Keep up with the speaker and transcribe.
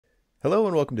Hello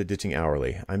and welcome to Ditching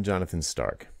Hourly. I'm Jonathan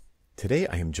Stark. Today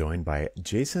I am joined by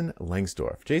Jason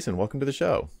Lengstorf. Jason, welcome to the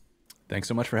show. Thanks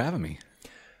so much for having me.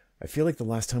 I feel like the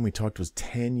last time we talked was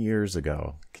 10 years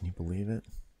ago. Can you believe it?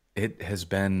 It has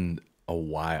been a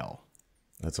while.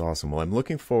 That's awesome. Well, I'm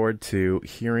looking forward to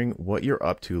hearing what you're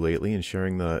up to lately and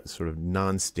sharing the sort of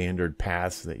non-standard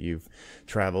paths that you've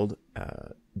traveled.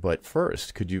 But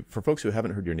first, could you, for folks who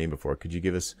haven't heard your name before, could you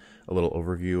give us a little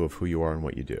overview of who you are and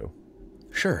what you do?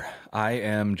 Sure. I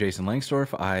am Jason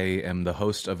Lengstorf. I am the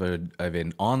host of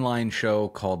an online show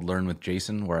called Learn with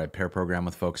Jason, where I pair program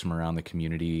with folks from around the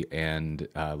community and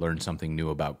learn something new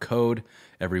about code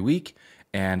every week.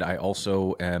 And I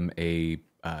also am a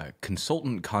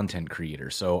consultant content creator.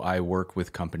 So I work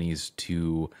with companies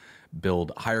to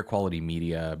build higher quality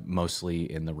media, mostly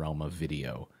in the realm of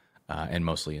video and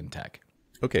mostly in tech.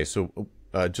 Okay, so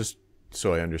just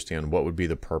so I understand, what would be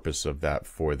the purpose of that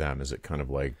for them? Is it kind of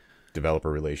like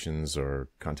developer relations or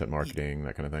content marketing,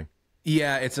 that kind of thing?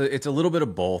 Yeah, it's a little bit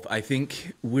of both. I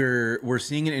think we're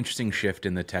seeing an interesting shift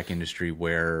in the tech industry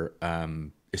where,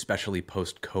 especially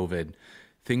post-COVID,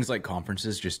 things like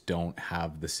conferences just don't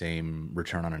have the same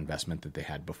return on investment that they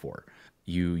had before.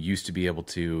 You used to be able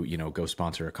to, go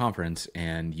sponsor a conference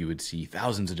and you would see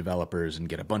thousands of developers and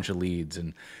get a bunch of leads.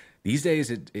 And these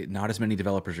days, not as many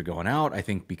developers are going out. I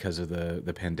think because of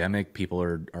the pandemic, people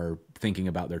are thinking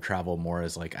about their travel more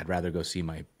as like, I'd rather go see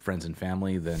my friends and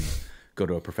family than go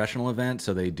to a professional event.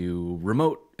 So they do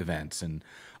remote events, and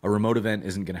a remote event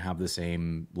isn't going to have the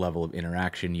same level of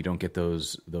interaction. You don't get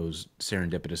those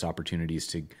serendipitous opportunities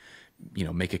to,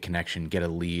 make a connection, get a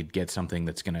lead, get something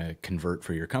that's going to convert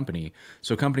for your company.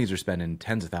 So companies are spending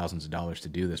tens of thousands of dollars to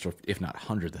do this, or if not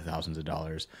hundreds of thousands of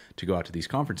dollars to go out to these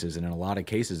conferences. And in a lot of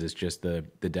cases, it's just the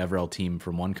DevRel team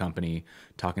from one company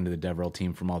talking to the DevRel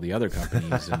team from all the other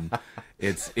companies. And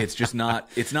it's just not,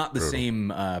 it's not the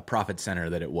same profit center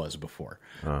that it was before.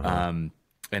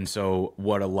 And so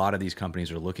what a lot of these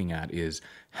companies are looking at is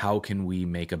how can we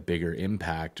make a bigger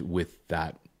impact with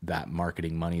that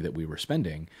marketing money that we were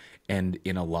spending. And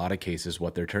in a lot of cases,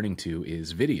 what they're turning to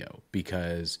is video,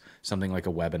 because something like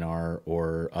a webinar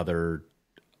or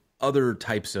other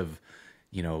types of,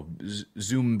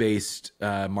 Zoom-based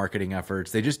marketing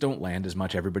efforts, they just don't land as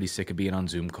much. Everybody's sick of being on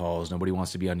Zoom calls. Nobody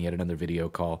wants to be on yet another video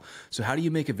call. So how do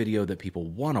you make a video that people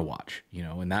want to watch?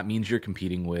 And that means you're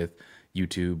competing with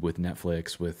YouTube, with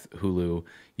Netflix, with Hulu.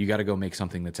 You got to go make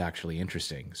something that's actually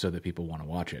interesting so that people want to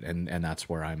watch it. And that's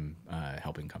where I'm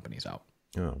helping companies out.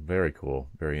 Oh, very cool.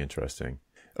 Very interesting.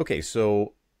 Okay,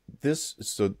 so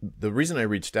the reason I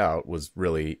reached out was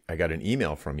really, I got an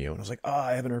email from you and I was like,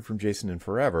 I haven't heard from Jason in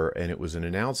forever. And it was an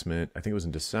announcement, I think it was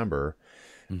in December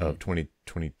of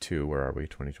 2022. Where are we?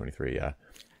 2023. Yeah.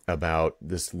 About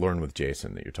this Learn with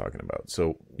Jason that you're talking about.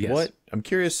 So yes. I'm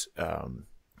curious, well,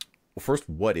 first,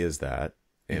 what is that?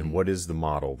 And what is the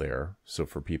model there? So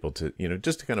for people to,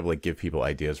 just to kind of like give people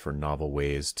ideas for novel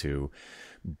ways to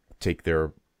take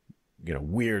their,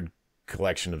 weird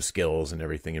collection of skills and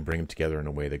everything and bring them together in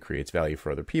a way that creates value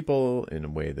for other people, in a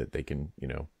way that they can,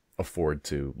 afford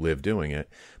to live doing it.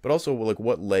 But also, like,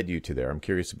 what led you to there? I'm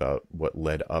curious about what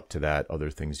led up to that,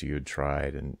 other things you had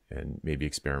tried and maybe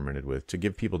experimented with, to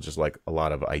give people just like a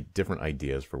lot of different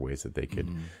ideas for ways that they could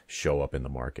show up in the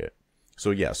market.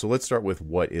 So let's start with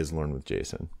what is Learn with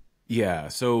Jason. Yeah,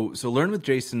 so Learn with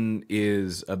Jason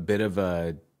is a bit of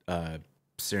a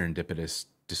serendipitous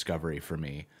discovery for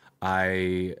me.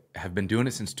 I have been doing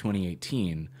it since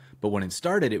 2018, but when it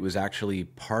started, it was actually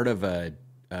part of a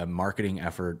marketing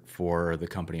effort for the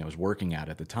company I was working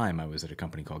at the time. I was at a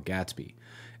company called Gatsby.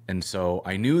 And so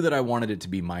I knew that I wanted it to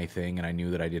be my thing, and I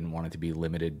knew that I didn't want it to be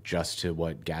limited just to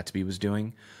what Gatsby was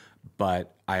doing.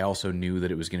 But I also knew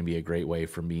that it was going to be a great way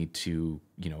for me to,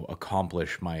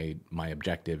 accomplish my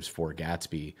objectives for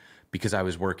Gatsby, because I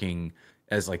was working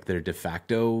as like their de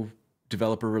facto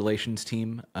developer relations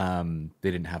team.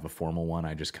 They didn't have a formal one.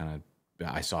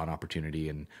 I saw an opportunity,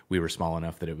 and we were small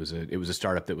enough that it was a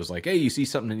startup that was like, hey, you see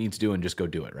something that needs doing, just go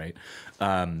do it, right?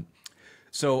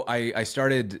 So I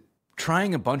started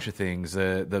trying a bunch of things.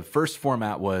 The first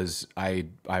format was I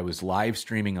was live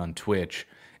streaming on Twitch,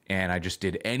 and I just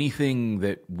did anything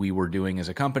that we were doing as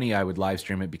a company. I would live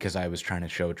stream it because I was trying to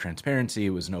show transparency.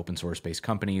 It was an open source based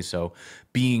company, so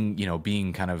being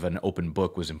kind of an open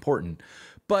book was important.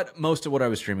 But most of what I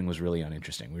was streaming was really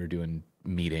uninteresting. We were doing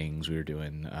meetings, we were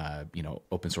doing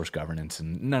open source governance,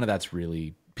 and none of that's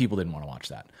really, people didn't want to watch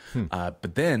that.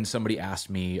 But then somebody asked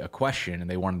me a question, and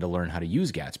they wanted to learn how to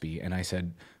use Gatsby, and I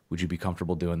said, would you be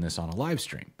comfortable doing this on a live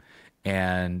stream?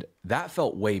 And that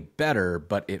felt way better,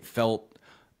 but it felt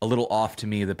a little off to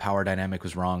me. The power dynamic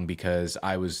was wrong because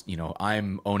I was, you know,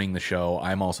 I'm owning the show.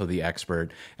 I'm also the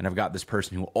expert. And I've got this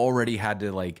person who already had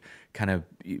to like kind of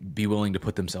be willing to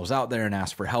put themselves out there and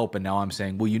ask for help. And now I'm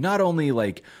saying, will you not only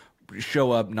like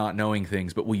show up not knowing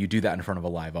things, but will you do that in front of a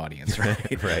live audience?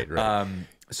 Right. Right.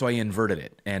 So I inverted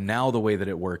it. And now the way that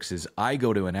it works is I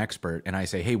go to an expert and I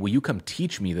say, hey, will you come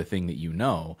teach me the thing that you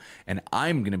know? And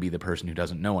I'm going to be the person who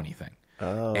doesn't know anything.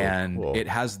 Oh, and cool. It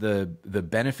has the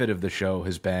benefit of the show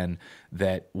has been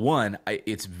that one,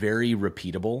 it's very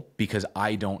repeatable because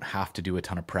I don't have to do a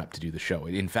ton of prep to do the show.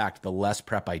 In fact, the less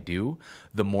prep I do,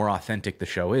 the more authentic the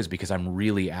show is because I'm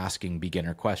really asking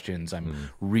beginner questions.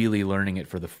 I'm really learning it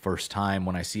for the first time.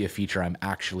 When I see a feature, I'm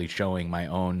actually showing my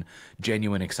own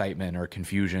genuine excitement or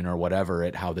confusion or whatever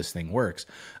at how this thing works.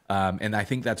 And I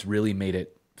think that's really made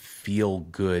it feel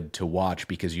good to watch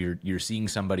because you're seeing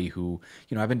somebody who,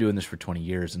 you know, I've been doing this for 20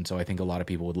 years. And so I think a lot of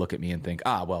people would look at me and think,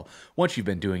 well, once you've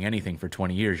been doing anything for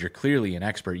 20 years, you're clearly an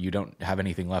expert. You don't have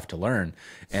anything left to learn.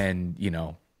 And, you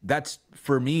know, that's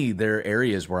for me, there are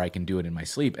areas where I can do it in my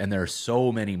sleep. And there are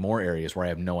so many more areas where I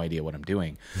have no idea what I'm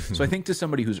doing. So I think to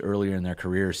somebody who's earlier in their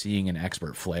career, seeing an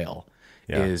expert flail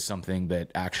is something that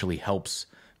actually helps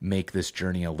make this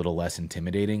journey a little less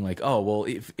intimidating. Like, oh, well,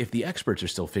 if the experts are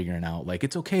still figuring out, like,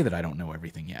 it's okay that I don't know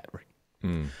everything yet.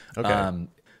 Okay.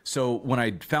 So when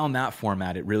I found that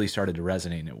format, it really started to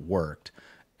resonate and it worked.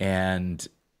 And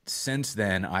since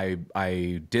then,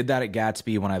 I did that at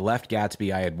Gatsby. When I left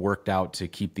Gatsby, I had worked out to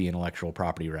keep the intellectual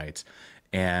property rights.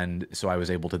 And so I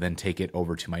was able to then take it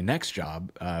over to my next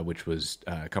job, which was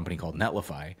a company called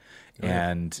Netlify.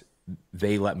 And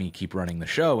they let me keep running the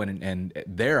show. And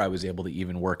there I was able to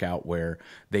even work out where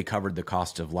they covered the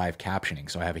cost of live captioning.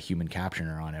 So I have a human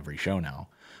captioner on every show now.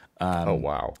 Oh,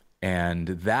 wow. And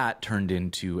that turned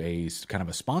into a kind of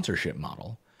a sponsorship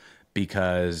model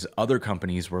because other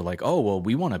companies were like, oh, well,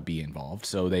 we want to be involved.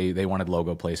 So they wanted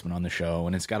logo placement on the show,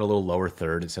 and it's got a little lower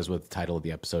third. It says what the title of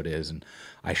the episode is, and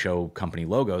I show company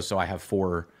logos. So I have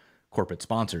 4 corporate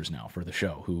sponsors now for the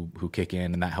show who kick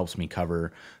in, and that helps me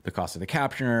cover the cost of the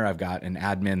captioner. I've got an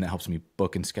admin that helps me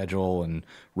book and schedule and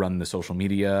run the social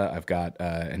media. I've got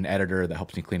an editor that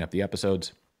helps me clean up the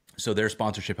episodes. So their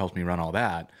sponsorship helps me run all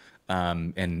that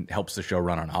and helps the show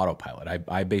run on autopilot.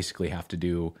 I basically have to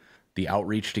do the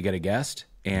outreach to get a guest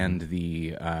and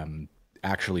the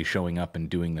actually showing up and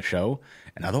doing the show,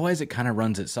 and otherwise it kind of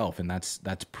runs itself, and that's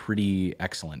pretty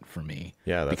excellent for me.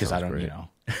 Yeah, because I don't, great. you know,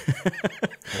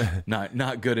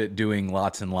 not good at doing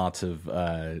lots and lots of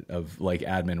like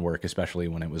admin work, especially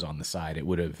when it was on the side. It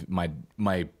would have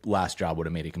my last job would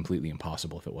have made it completely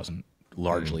impossible if it wasn't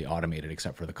largely automated,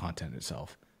 except for the content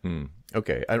itself.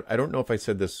 Okay, I don't know if I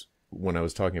said this when I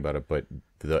was talking about it, but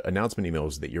the announcement email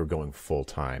is that you're going full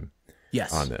time.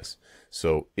 Yes. On this.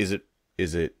 So is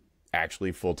it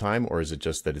actually full time, or is it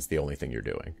just that it's the only thing you're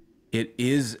doing? It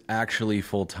is actually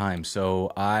full time. So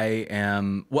I've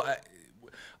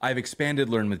expanded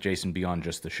Learn with Jason beyond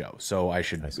just the show. So I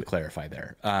should clarify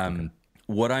there.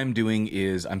 What I'm doing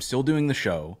is I'm still doing the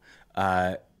show.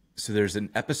 So there's an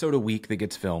episode a week that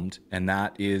gets filmed, and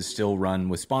that is still run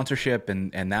with sponsorship,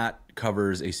 and that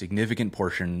covers a significant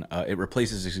portion. It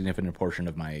replaces a significant portion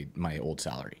of my old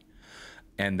salary.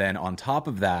 And then on top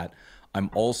of that,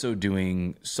 I'm also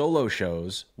doing solo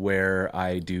shows where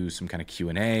I do some kind of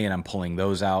Q&A, and I'm pulling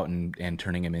those out and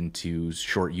turning them into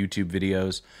short YouTube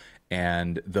videos.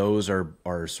 And those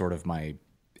are sort of my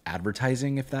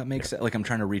advertising, if that makes sense. Like, I'm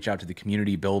trying to reach out to the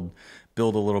community, build a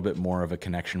little bit more of a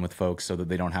connection with folks so that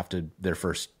they don't have to, their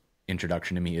first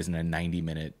introduction to me isn't a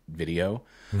 90-minute video.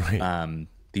 Right.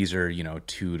 These are,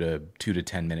 2 to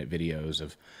 10 minute videos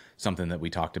of something that we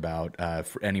talked about,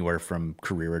 for anywhere from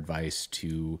career advice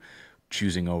to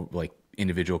choosing a like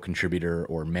individual contributor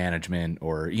or management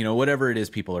or, whatever it is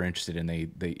people are interested in.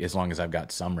 They as long as I've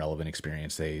got some relevant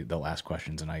experience, they'll ask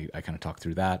questions, and I kind of talk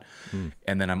through that.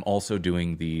 And then I'm also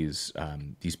doing these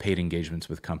paid engagements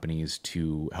with companies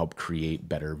to help create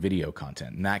better video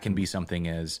content. And that can be something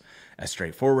as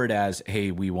straightforward as,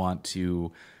 hey,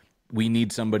 we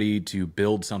need somebody to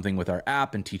build something with our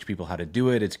app and teach people how to do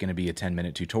it. It's going to be a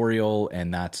 10-minute tutorial,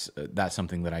 and that's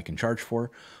something that I can charge for.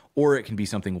 Or it can be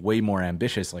something way more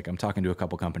ambitious. Like, I'm talking to a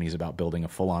couple companies about building a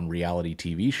full-on reality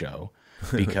TV show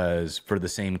because for the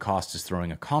same cost as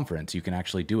throwing a conference, you can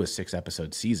actually do a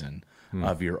 6-episode season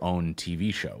of your own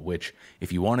TV show, which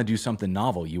if you want to do something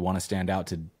novel, you want to stand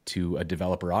out to a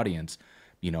developer audience,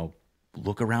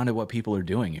 look around at what people are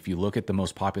doing. If you look at the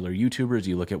most popular YouTubers,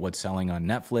 you look at what's selling on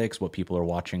Netflix, what people are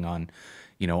watching on,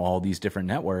 all these different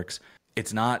networks,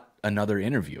 it's not another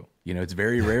interview. It's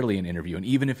very rarely an interview. And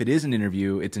even if it is an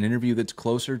interview, it's an interview that's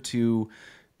closer to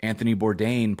Anthony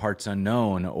Bourdain, Parts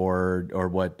Unknown, or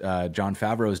what Jon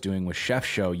Favreau is doing with Chef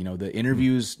Show. You know, the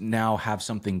interviews now have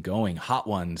something going. Hot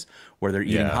Ones, where they're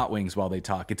eating hot wings while they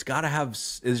talk. There's got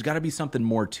to be something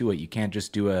more to it. You can't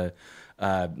just do a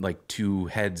like two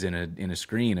heads in a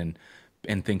screen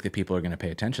and think that people are going to pay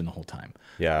attention the whole time.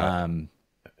 Yeah.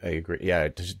 I agree. Yeah,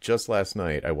 just last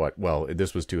night I watched. Well,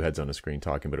 this was two heads on a screen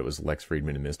talking, but it was Lex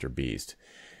Friedman and Mr. Beast,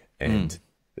 and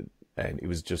it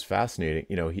was just fascinating.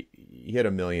 You know, he had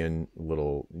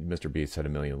Mr. Beast had a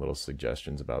million little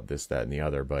suggestions about this, that, and the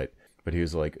other, but he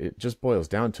was like, it just boils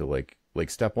down to like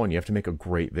step one, you have to make a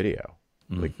great video.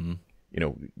 Like, you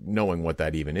know, knowing what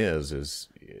that even is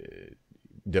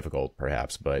difficult,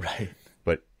 perhaps, but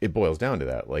but it boils down to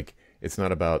that. Like, it's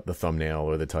not about the thumbnail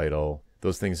or the title.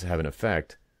 Those things have an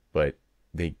effect, but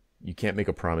you can't make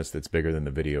a promise that's bigger than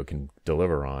the video can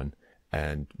deliver on.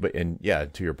 And yeah,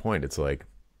 to your point, it's like,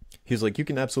 he's like, you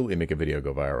can absolutely make a video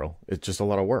go viral. It's just a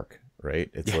lot of work, right?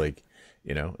 It's like,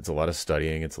 you know, it's a lot of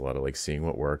studying. It's a lot of like seeing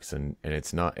what works, and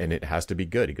it's not, and it has to be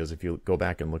good. He goes, if you go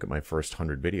back and look at my first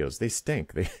 100 videos, they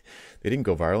stink. They didn't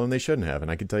go viral, and they shouldn't have. And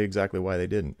I can tell you exactly why they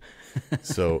didn't.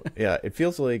 So yeah, it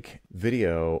feels like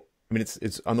video, I mean,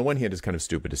 it's on the one hand, it's kind of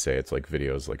stupid to say it's like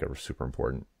video is like a super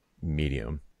important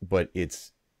medium, but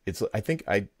it's I think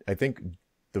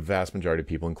the vast majority of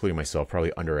people, including myself,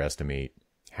 probably underestimate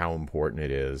how important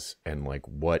it is and like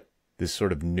what this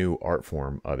sort of new art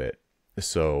form of it.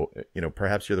 So, you know,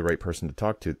 perhaps you're the right person to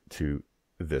talk to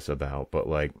this about, but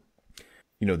like,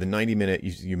 you know, the 90-minute,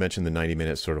 you mentioned the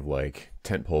 90-minute sort of like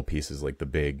tentpole pieces, like the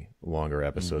big longer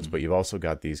episodes, but you've also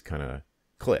got these kind of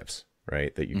clips,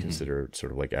 right, that you consider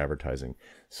sort of like advertising.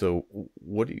 So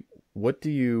what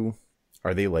do you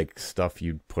are they like stuff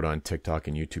you'd put on TikTok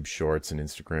and YouTube Shorts and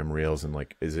Instagram Reels, and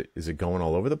like is it going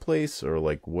all over the place, or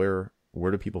like where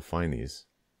do people find these?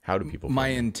 How do people find My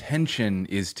them? intention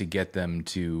is to get them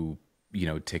to, you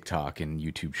know, TikTok and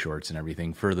YouTube Shorts and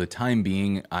everything. For the time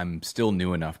being, I'm still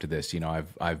new enough to this. You know,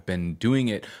 I've been doing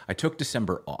it. I took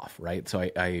December off, right? So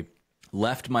I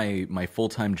left my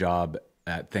full-time job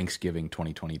at Thanksgiving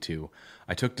 2022.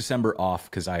 I took December off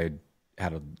because I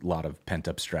had a lot of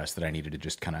pent-up stress that I needed to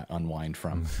just kind of unwind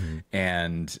from.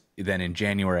 And then in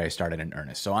January, I started in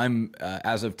earnest. So I'm,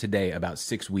 as of today, about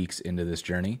 6 weeks into this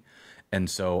journey. And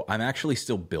so I'm actually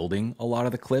still building a lot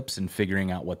of the clips and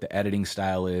figuring out what the editing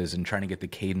style is and trying to get the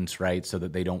cadence right so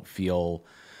that they don't feel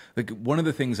like, one of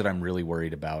the things that I'm really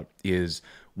worried about is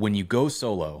when you go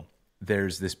solo,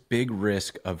 there's this big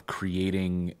risk of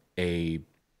creating a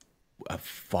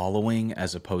following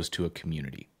as opposed to a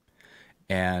community.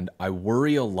 And I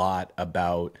worry a lot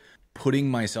about putting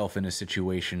myself in a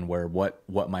situation where what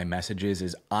my message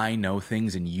is I know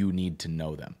things and you need to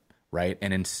know them. Right.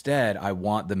 And instead, I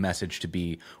want the message to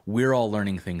be, we're all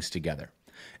learning things together.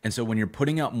 And so when you're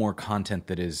putting out more content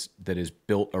that is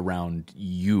built around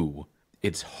you,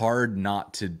 it's hard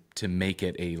not to make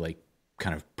it a like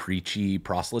kind of preachy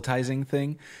proselytizing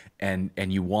thing. And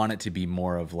you want it to be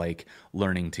more of like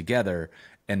learning together.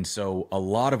 And so a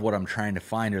lot of what I'm trying to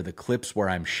find are the clips where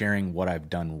I'm sharing what I've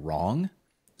done wrong.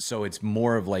 So it's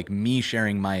more of like me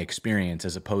sharing my experience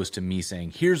as opposed to me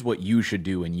saying, here's what you should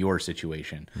do in your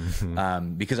situation.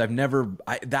 Because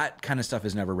that kind of stuff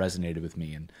has never resonated with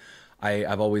me. And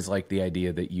I've always liked the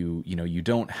idea that you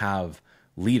don't have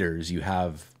leaders, you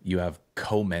have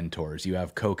co-mentors, you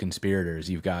have co-conspirators,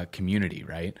 you've got community,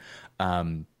 right?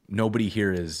 Nobody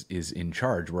here is in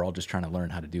charge. We're all just trying to learn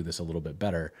how to do this a little bit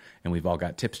better. And we've all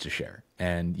got tips to share.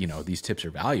 And, you know, these tips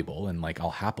are valuable, and like, I'll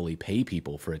happily pay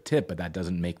people for a tip, but that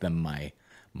doesn't make them my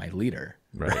leader.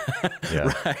 Right.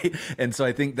 Yeah. Right. And so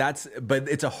I think but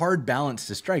it's a hard balance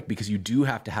to strike, because you do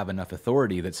have to have enough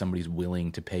authority that somebody's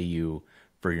willing to pay you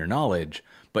for your knowledge,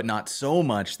 but not so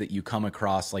much that you come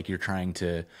across like you're trying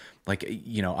to, like,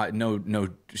 you know, no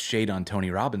shade on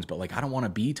Tony Robbins, but like, I don't want to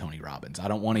be Tony Robbins. I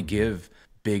don't want to give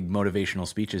big motivational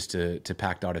speeches to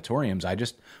packed auditoriums. I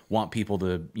just want people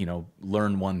to, you know,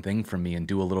 learn one thing from me and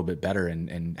do a little bit better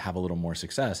and have a little more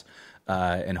success.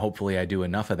 And hopefully I do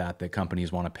enough of that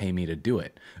companies want to pay me to do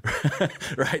it.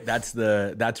 Right.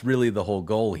 That's really the whole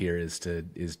goal here, is to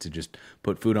just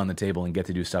put food on the table and get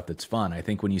to do stuff that's fun. I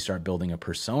think when you start building a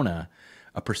persona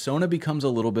becomes a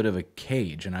little bit of a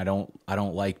cage, and I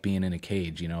don't like being in a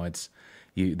cage. You know,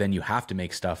 then you have to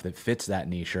make stuff that fits that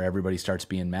niche, or everybody starts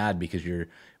being mad because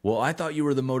I thought you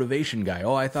were the motivation guy.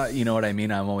 Oh, I thought, you know what I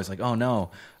mean? I'm always like, oh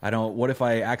no, I don't. What if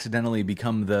I accidentally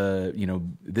become the, you know,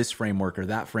 this framework or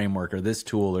that framework or this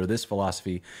tool or this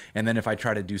philosophy? And then if I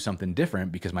try to do something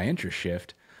different because my interests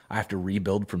shift, I have to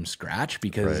rebuild from scratch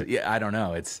because Right. I don't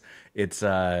know. It's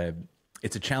a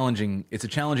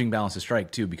challenging balance to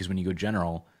strike too, because when you go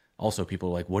general, also people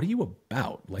are like, what are you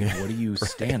about? Like, what do you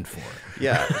stand for?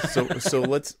 Yeah. So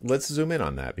let's zoom in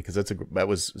on that, because that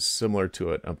was similar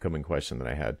to an upcoming question that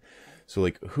I had. So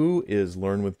like, who is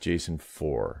Learn with Jason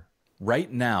for?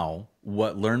 Right now,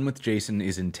 what Learn with Jason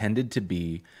is intended to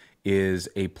be is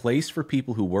a place for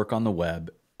people who work on the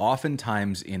web,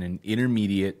 oftentimes in an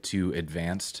intermediate to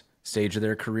advanced stage of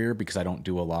their career, because I don't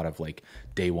do a lot of like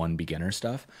day one beginner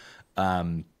stuff.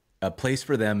 A place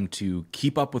for them to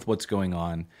keep up with what's going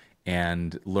on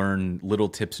and learn little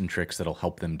tips and tricks that'll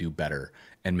help them do better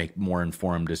and make more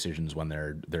informed decisions when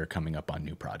they're coming up on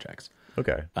new projects.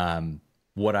 Okay.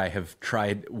 What I've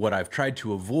tried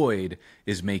to avoid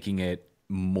is making it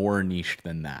more niche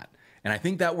than that. And I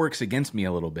think that works against me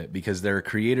a little bit, because there are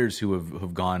creators who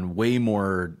have gone way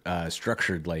more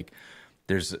structured. Like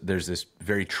there's this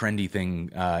very trendy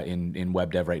thing in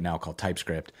web dev right now called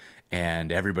TypeScript,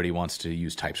 and everybody wants to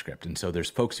use TypeScript. And so there's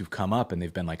folks who've come up and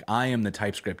they've been like, I am the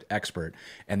TypeScript expert,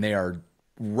 and they are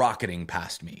rocketing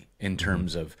past me in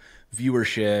terms of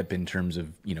viewership, in terms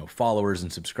of, followers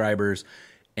and subscribers.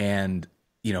 And,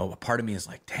 a part of me is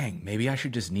like, dang, maybe I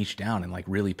should just niche down and like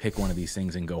really pick one of these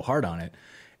things and go hard on it.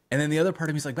 And then the other part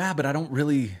of me is like, but I don't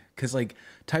really, because like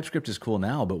TypeScript is cool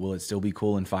now, but will it still be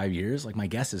cool in 5 years? Like my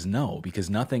guess is no, because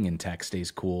nothing in tech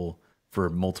stays cool for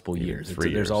multiple years.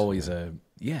 There's always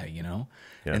yeah.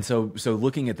 And so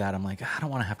looking at that, I'm like, I don't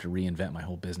want to have to reinvent my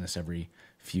whole business every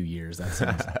few years. That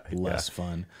sounds less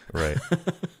fun. Right.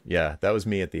 Yeah. That was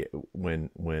me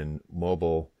when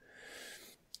mobile.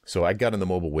 So I got in the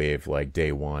mobile wave like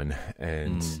day one,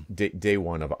 and day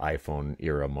one of iPhone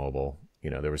era mobile.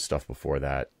 There was stuff before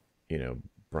that,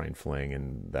 Brian Fling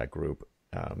and that group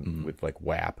with like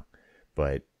WAP,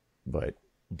 but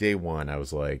day one I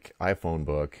was like iPhone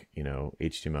book, HTML,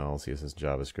 CSS,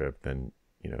 JavaScript. Then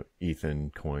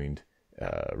Ethan coined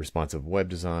responsive web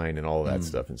design and all of that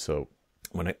stuff. And so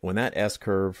when that S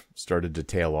curve started to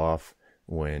tail off,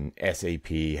 when SAP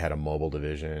had a mobile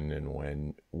division, and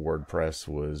when WordPress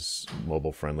was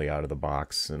mobile friendly out of the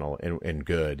box and all and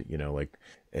good, like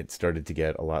it started to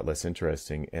get a lot less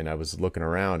interesting. And I was looking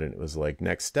around, and it was like,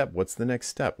 next step, what's the next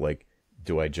step? Like,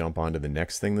 do I jump onto the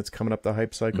next thing that's coming up the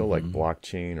hype cycle, like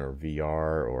blockchain or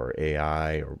VR or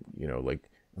AI, or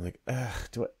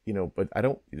do I, but I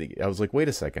don't. I was like, wait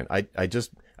a second, I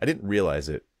didn't realize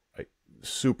it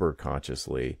super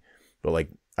consciously, but like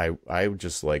I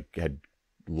just like had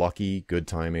lucky good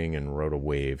timing and rode a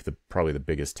wave, probably the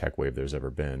biggest tech wave there's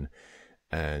ever been.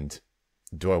 And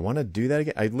do I want to do that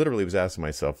again? I literally was asking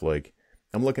myself, like,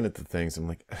 I'm looking at the things, I'm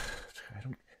like,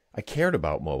 I cared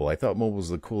about mobile. I thought mobile was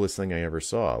the coolest thing I ever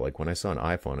saw. Like when I saw an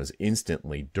iPhone, it was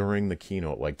instantly during the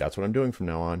keynote, like, that's what I'm doing from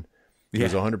now on. It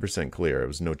was 100% clear. It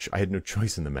was I had no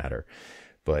choice in the matter.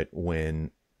 But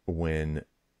when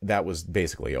that was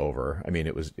basically over, I mean,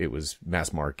 it was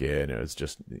mass market, and it was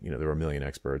just, there were a million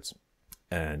experts.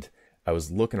 And I was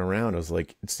looking around, I was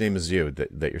like, same as you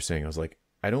that you're saying. I was like,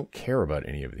 I don't care about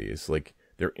any of these. Like,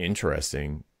 they're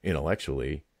interesting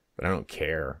intellectually, but I don't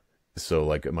care. So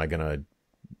like, am I going to,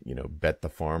 bet the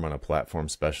farm on a platform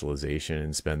specialization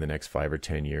and spend the next 5 or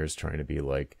 10 years trying to be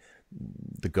like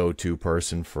the go-to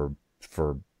person for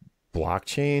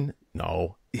blockchain?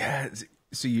 No. Yeah.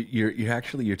 So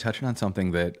you're touching on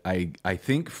something that I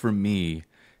think for me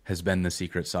has been the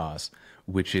secret sauce,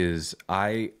 which is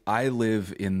I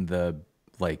live in the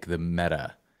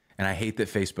meta, and I hate that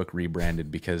Facebook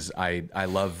rebranded, because I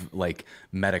love like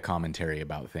meta commentary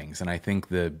about things, and I think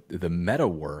the meta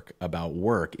work about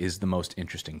work is the most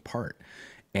interesting part.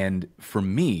 And for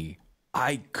me,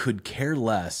 I could care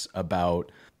less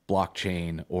about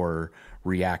blockchain or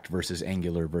React versus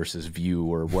Angular versus Vue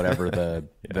or whatever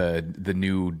the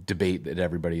new debate that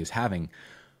everybody is having.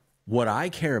 What I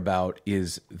care about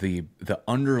is the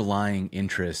underlying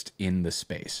interest in the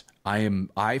space.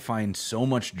 I find so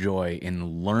much joy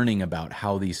in learning about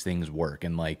how these things work,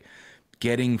 and like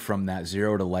getting from that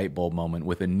zero to light bulb moment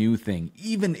with a new thing,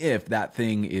 even if that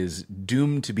thing is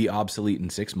doomed to be obsolete in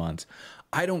 6 months.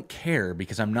 I don't care,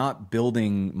 because I'm not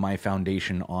building my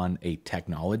foundation on a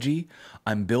technology.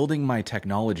 I'm building my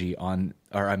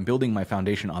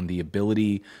foundation on the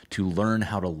ability to learn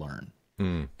how to learn.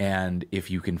 And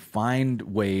if you can find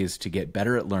ways to get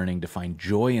better at learning, to find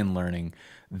joy in learning,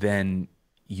 then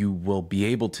you will be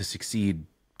able to succeed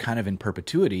kind of in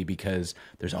perpetuity, because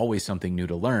there's always something new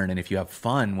to learn. And if you have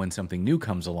fun when something new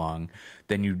comes along,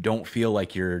 then you don't feel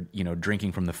like you're,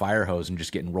 drinking from the fire hose and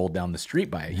just getting rolled down the street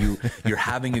by it. You're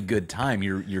having a good time.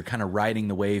 You're kind of riding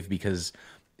the wave because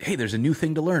hey, there's a new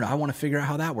thing to learn. I want to figure out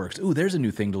how that works. Ooh, there's a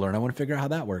new thing to learn. I want to figure out how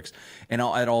that works. And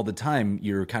at all the time,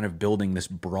 you're kind of building this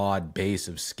broad base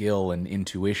of skill and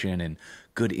intuition and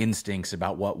good instincts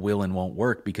about what will and won't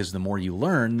work, because the more you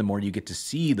learn, the more you get to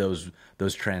see those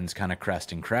trends kind of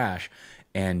crest and crash.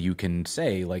 And you can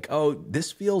say like, oh,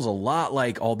 this feels a lot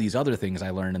like all these other things I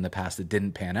learned in the past that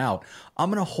didn't pan out.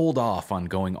 I'm going to hold off on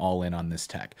going all in on this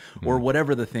tech or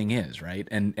whatever the thing is, right?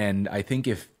 And I think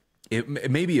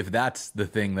maybe if that's the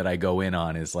thing that I go in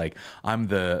on is like, I'm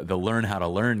the learn how to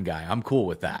learn guy, I'm cool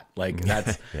with that. Like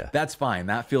that's that's fine.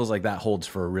 That feels like that holds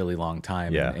for a really long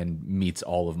time and meets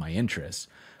all of my interests.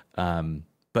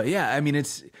 But yeah, I mean,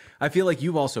 I feel like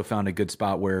you've also found a good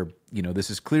spot where, you know, this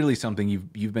is clearly something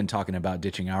you've been talking about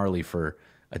ditching hourly for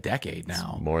a decade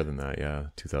now. It's more than that, yeah.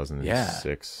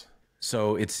 2006.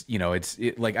 So it's, you know,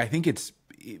 like, I think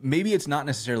maybe it's not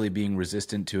necessarily being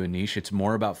resistant to a niche. It's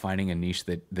more about finding a niche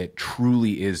that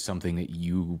truly is something that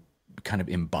you kind of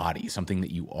embody, something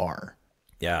that you are.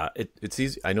 Yeah, it's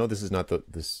easy. I know this is not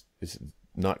it's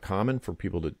not common for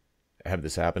people to have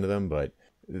this happen to them, but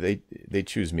they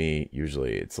choose me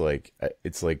usually. It's like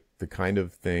the kind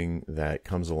of thing that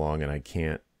comes along and I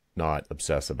can't not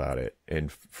obsess about it.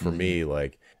 And for me,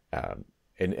 like,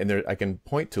 and there, I can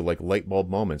point to like light bulb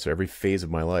moments. Or every phase of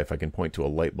my life, I can point to a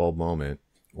light bulb moment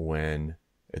when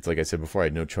it's like I said before, I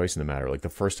had no choice in the matter. Like the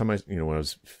first time when I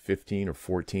was 15 or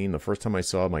 14, the first time I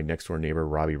saw my next door neighbor,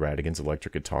 Robbie Radigan's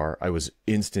electric guitar, I was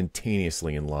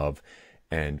instantaneously in love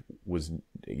and was,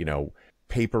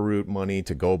 paper route money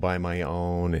to go buy my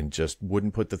own and just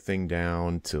wouldn't put the thing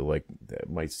down. To like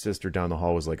my sister down the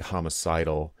hall was like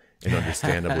homicidal, and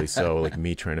understandably so, like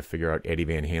me trying to figure out Eddie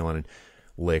Van Halen and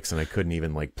licks, and I couldn't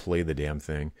even like play the damn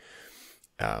thing.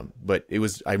 But it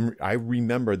was, I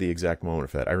remember the exact moment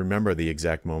for that. I remember the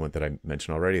exact moment that I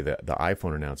mentioned already, the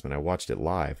iPhone announcement. I watched it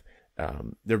live.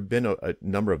 There've been a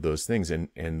number of those things, and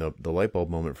the light bulb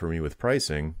moment for me with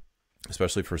pricing,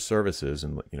 especially for services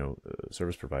and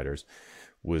service providers,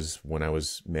 was when I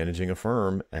was managing a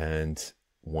firm, and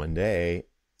one day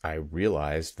I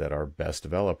realized that our best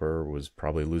developer was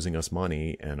probably losing us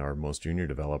money and our most junior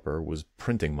developer was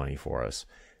printing money for us.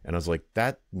 And I was like,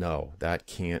 that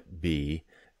can't be.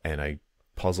 And I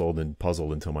puzzled and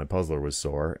puzzled until my puzzler was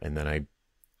sore. And then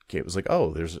it was like,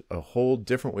 oh, there's a whole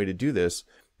different way to do this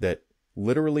that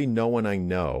literally no one I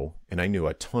know, and I knew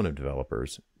a ton of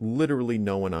developers, literally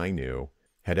no one I knew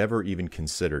had ever even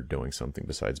considered doing something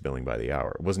besides billing by the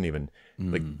hour. It wasn't even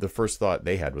like the first thought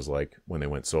they had was like, when they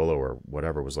went solo or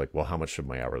whatever, was like, well, how much should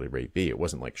my hourly rate be? It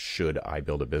wasn't like, should I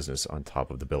build a business on top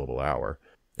of the billable hour?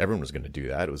 Everyone was going to do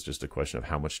that. It was just a question of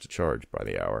how much to charge by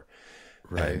the hour.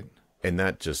 Right. And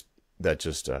that just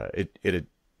it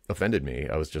offended me.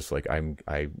 I was just like,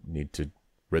 I need to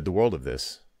rid the world of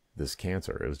this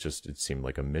cancer. It seemed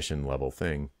like a mission level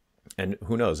thing. And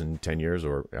who knows, in 10 years,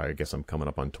 or I guess I'm coming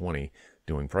up on 20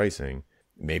 doing pricing,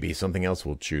 maybe something else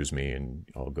will choose me and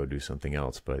I'll go do something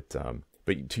else. But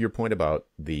to your point about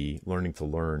the learning to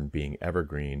learn being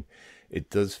evergreen, it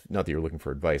does, not that you're looking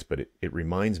for advice, but it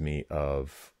reminds me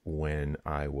of when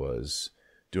I was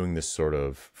doing this sort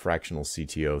of fractional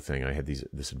CTO thing. I had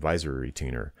this advisory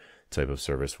retainer type of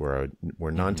service where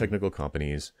non-technical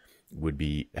companies would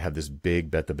have this big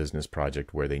bet the business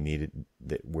project where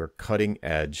we're cutting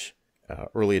edge,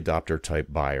 early adopter type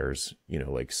buyers,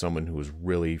 like someone who was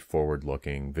really forward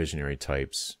looking, visionary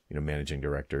types, managing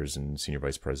directors and senior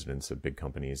vice presidents of big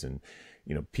companies, and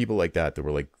people like that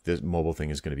were like, this mobile thing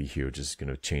is going to be huge, it's going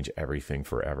to change everything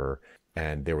forever.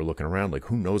 And they were looking around like,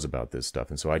 who knows about this stuff?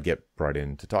 And so I'd get brought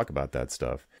in to talk about that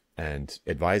stuff and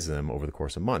advise them over the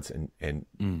course of months. And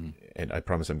I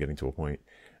promise I'm getting to a point.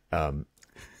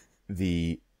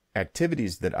 The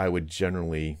activities that I would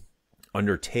generally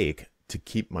undertake to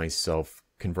keep myself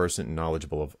conversant and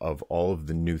knowledgeable of all of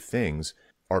the new things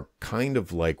are kind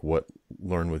of like what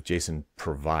Learn with Jason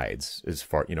provides. As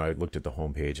far, I looked at the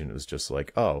homepage and it was just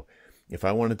like, oh, if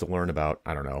I wanted to learn about,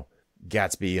 I don't know,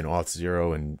 Gatsby and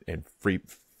Auth0 and Free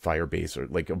Firebase, or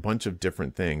like a bunch of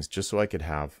different things, just so I could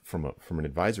have, from an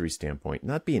advisory standpoint,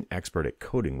 not be an expert at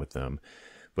coding with them,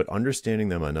 but understanding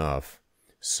them enough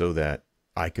so that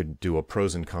I could do a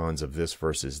pros and cons of this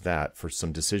versus that for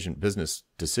some business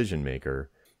decision maker.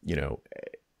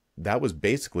 That was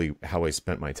basically how I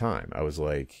spent my time. I was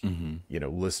like,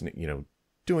 listening,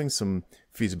 doing some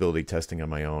feasibility testing on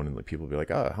my own, and like people would be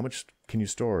like, oh, how much can you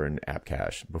store in app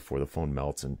cache before the phone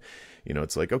melts? And,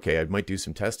 it's like, okay, I might do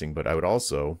some testing, but I would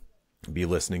also be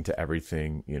listening to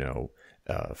everything,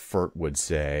 FERT would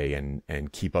say,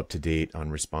 and keep up to date on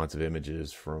responsive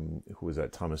images from, who was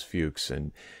that, Thomas Fuchs,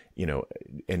 and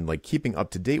and like keeping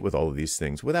up to date with all of these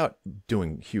things without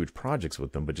doing huge projects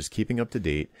with them, but just keeping up to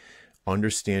date,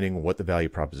 understanding what the value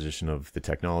proposition of the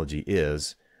technology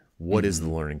is. What is the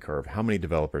learning curve? How many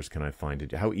developers can I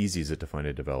find? How easy is it to find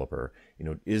a developer?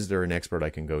 Is there an expert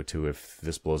I can go to if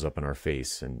this blows up in our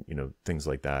face, and things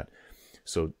like that.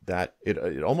 So that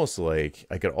it almost like,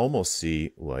 I could almost see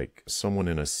like someone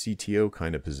in a CTO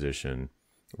kind of position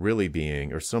really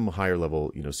being, or some higher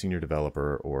level, senior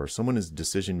developer, or someone is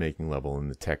decision-making level in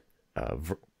the tech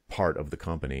part of the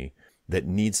company that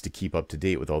needs to keep up to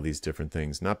date with all these different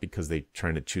things, not because they're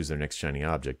trying to choose their next shiny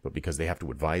object, but because they have to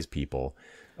advise people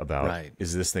about, right,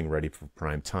 is this thing ready for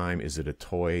prime time? Is it a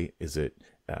toy? Is it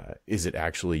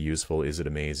actually useful? Is it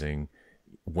amazing?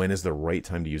 When is the right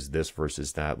time to use this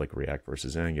versus that, like React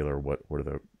versus Angular? What are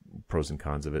the pros and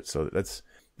cons of it? So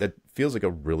that feels like a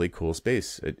really cool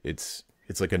space. It's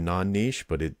like a non-niche,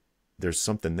 but there's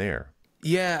something there.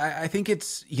 Yeah, I think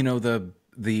it's,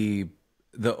 the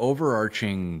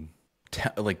overarching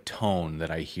like tone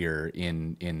that I hear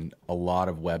in a lot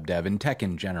of web dev and tech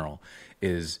in general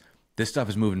is, this stuff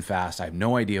is moving fast. I have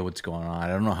no idea what's going on. I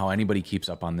don't know how anybody keeps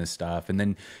up on this stuff. And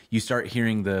then you start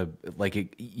hearing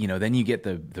then you get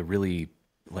the really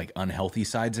like unhealthy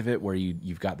sides of it, where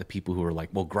you've got the people who are like,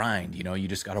 well, grind, you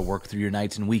just got to work through your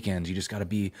nights and weekends. You just got to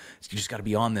be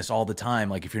on this all the time.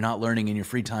 Like, if you're not learning in your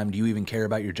free time, do you even care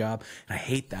about your job? And I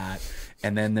hate that.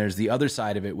 And then there's the other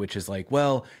side of it, which is like,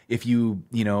 well, if you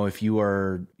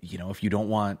don't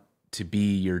want to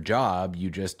be your job, you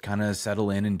just kind of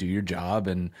settle in and do your job,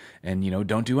 and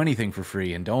don't do anything for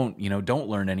free, and don't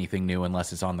learn anything new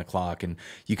unless it's on the clock. And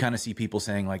you kind of see people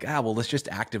saying like, well, let's just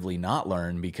actively not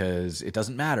learn because it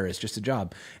doesn't matter, it's just a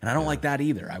job. And I don't like that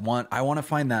either. I want to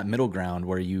find that middle ground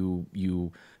where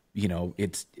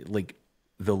it's like,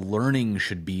 the learning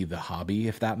should be the hobby,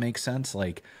 if that makes sense.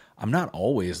 Like, I'm not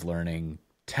always learning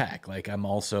tech. Like, I'm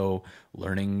also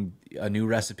learning a new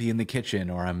recipe in the kitchen,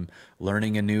 or I'm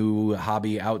learning a new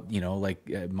hobby out,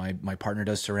 my partner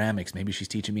does ceramics. Maybe she's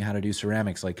teaching me how to do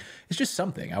ceramics. Like, it's just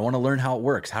something. I want to learn how it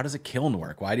works. How does a kiln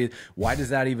work? How did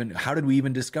we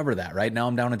even discover that? Right now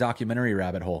I'm down a documentary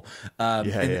rabbit hole.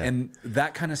 And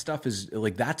that kind of stuff is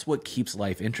like, that's what keeps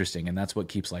life interesting, and that's what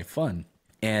keeps life fun.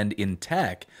 And in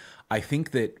tech, I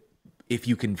think that if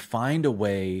you can find a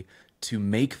way to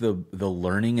make the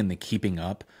learning and the keeping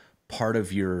up part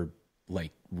of your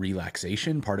like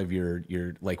relaxation, part of your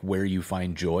like where you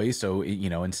find joy. So,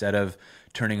 instead of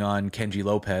turning on Kenji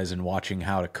Lopez and watching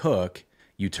how to cook,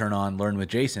 you turn on Learn with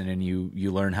Jason, and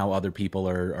you learn how other people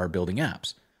are building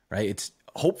apps, right? It's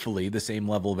hopefully the same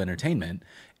level of entertainment,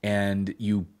 and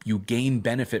you gain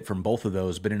benefit from both of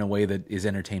those, but in a way that is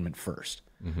entertainment first.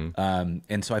 Mm-hmm.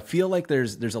 And so I feel like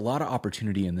there's a lot of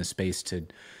opportunity in this space to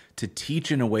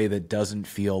teach in a way that doesn't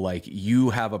feel like you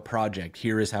have a project.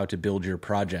 Here is how to build your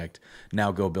project.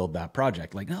 Now go build that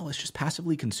project. Like, no, let's just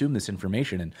passively consume this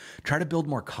information and try to build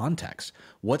more context.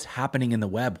 What's happening in the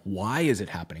web? Why is it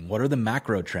happening? What are the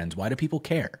macro trends? Why do people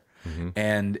care?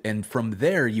 Mm-hmm. And from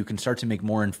there, you can start to make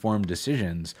more informed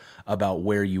decisions about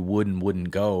where you would and wouldn't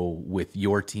go with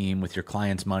your team, with your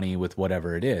client's money, with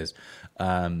whatever it is,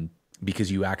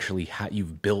 because you actually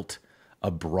you've built a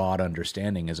broad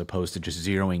understanding, as opposed to just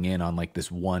zeroing in on like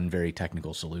this one very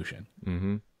technical solution.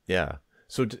 Mm-hmm. Yeah.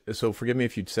 So forgive me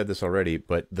if you said this already,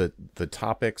 but the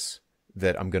topics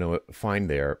that I'm going to find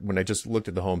there, when I just looked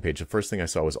at the homepage, the first thing I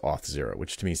saw was Auth0,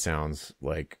 which to me sounds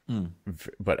like,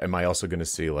 but am I also going to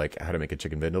see like how to make a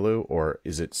chicken vindaloo, or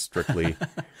is it strictly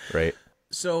right?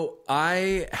 So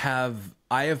I have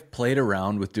played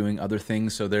around with doing other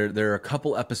things. So there are a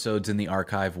couple episodes in the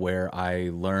archive where I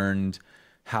learned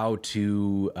how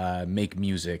to make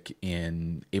music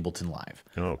in Ableton Live.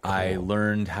 Oh, cool. I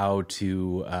learned how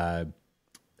to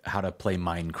play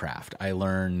Minecraft. I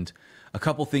learned a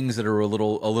couple things that are a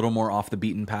little more off the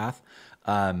beaten path.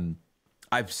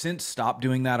 I've since stopped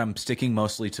doing that. I'm sticking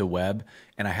mostly to web,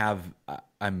 and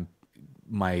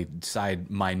my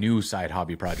new side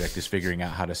hobby project is figuring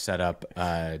out how to set up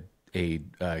a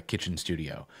kitchen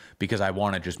studio, because I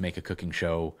want to just make a cooking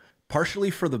show,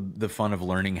 partially for the fun of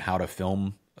learning how to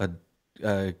film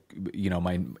my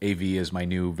AV is my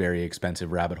new very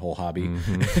expensive rabbit hole hobby.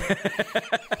 Mm-hmm.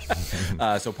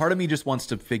 So part of me just wants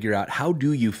to figure out, how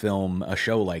do you film a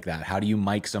show like that? How do you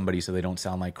mic somebody so they don't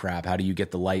sound like crap? How do you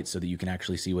get the light so that you can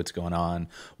actually see what's going on?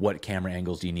 What camera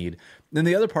angles do you need? Then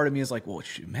the other part of me is like, well,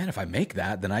 man, if I make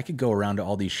that, then I could go around to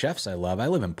all these chefs I love. I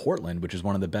live in Portland, which is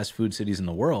one of the best food cities in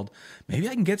the world. Maybe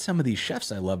I can get some of these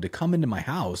chefs I love to come into my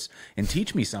house and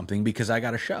teach me something because I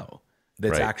got a show.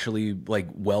 that's Right. actually like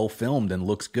well filmed and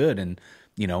looks good. And,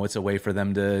 you know, it's a way for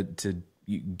them to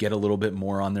get a little bit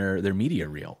more on their media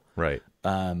reel. Right.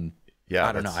 Yeah,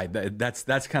 I don't know.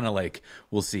 That's kind of like,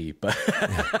 we'll see, but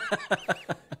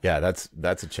yeah, that's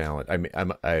a challenge. I mean,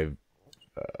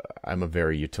 I'm a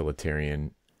very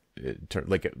utilitarian.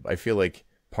 Like I feel like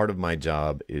part of my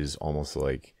job is almost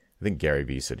like, I think Gary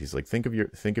Vee said, he's like, think of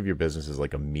your business as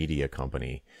like a media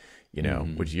company, you know,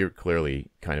 which you're clearly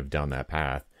kind of down that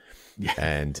path. Yeah.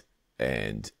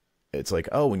 And it's like,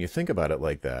 oh, when you think about it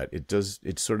like that,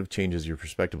 it sort of changes your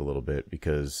perspective a little bit,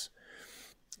 because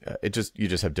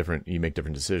you make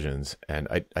different decisions. And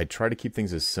I try to keep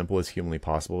things as simple as humanly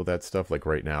possible with that stuff. Like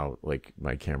right now, like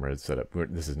my camera is set up,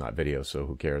 this is not video, so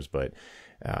who cares? But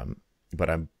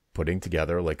I'm putting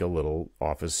together like a little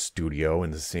office studio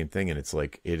and the same thing. And it's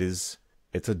like, it's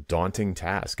a daunting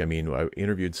task. I mean, I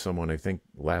interviewed someone, I think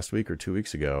last week or 2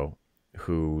 weeks ago,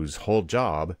 whose whole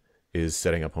job is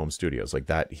setting up home studios like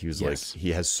that. He was Yes. like,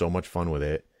 he has so much fun with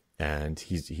it. And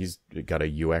he's got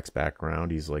a UX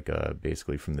background. He's like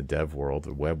basically from the dev world,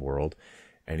 the web world.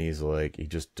 And he's like, he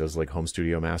just does like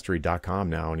homestudiomastery.com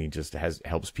now. And he just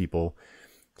helps people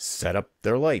set up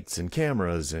their lights and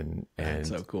cameras and That's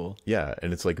so cool. yeah.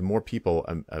 And it's like more people.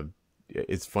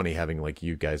 It's funny having like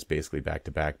you guys basically back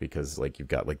to back, because like you've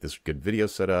got like this good video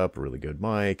set up, a really good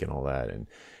mic and all that, and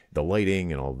the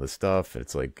lighting and all this stuff.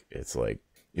 It's like,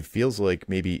 it feels like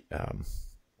maybe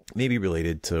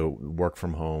related to work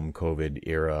from home, COVID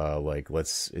era. Like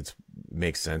it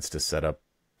makes sense to set up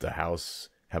the house,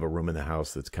 have a room in the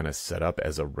house that's kind of set up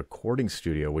as a recording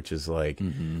studio, which is like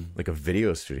a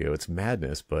video studio. It's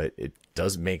madness, but it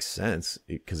does make sense,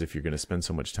 because if you're going to spend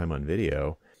so much time on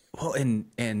video. Well,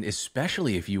 and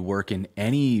especially if you work in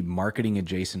any marketing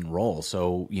adjacent role.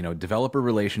 So, you know, developer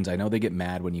relations, I know they get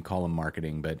mad when you call them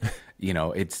marketing, but you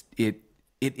know,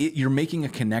 you're making a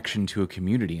connection to a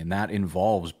community, and that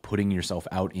involves putting yourself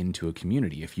out into a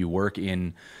community. If you work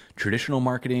in traditional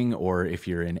marketing, or if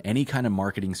you're in any kind of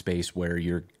marketing space where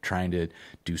you're trying to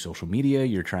do social media,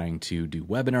 you're trying to do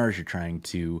webinars, you're trying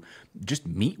to just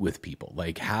meet with people,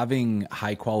 like having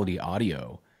high quality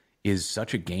audio is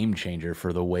such a game changer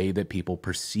for the way that people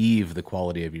perceive the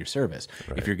quality of your service.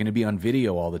 Right. If you're going to be on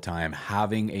video all the time,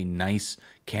 having a nice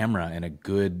camera and a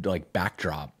good like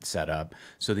backdrop set up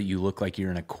so that you look like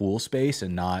you're in a cool space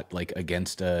and not like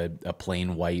against a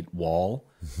plain white wall,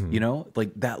 you know, like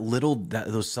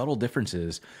those subtle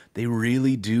differences, they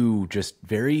really do just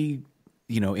very,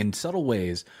 you know, in subtle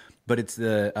ways. But it's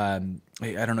the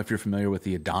I don't know if you're familiar with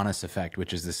the Adonis effect,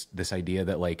 which is this idea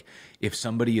that like if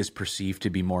somebody is perceived to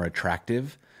be more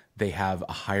attractive, they have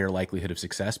a higher likelihood of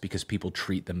success because people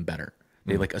treat them better.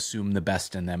 They like assume the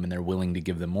best in them and they're willing to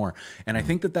give them more. And I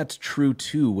think that that's true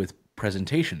too with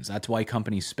presentations. That's why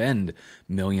companies spend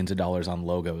millions of dollars on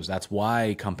logos. That's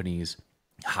why companies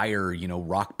hire, you know,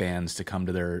 rock bands to come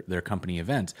to their company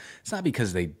events. It's not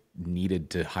because they needed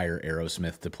to hire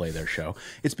Aerosmith to play their show.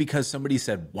 It's because somebody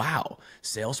said, wow,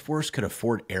 Salesforce could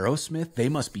afford Aerosmith. They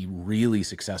must be really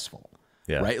successful.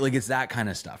 Yeah. Right. Like it's that kind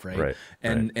of stuff. Right.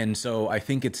 And so I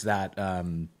think it's that,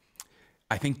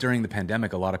 I think during the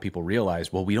pandemic, a lot of people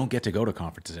realized, well, we don't get to go to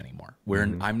conferences anymore.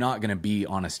 I'm not going to be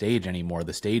on a stage anymore.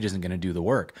 The stage isn't going to do the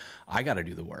work. I got to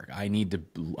do the work. I need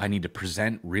to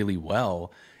present really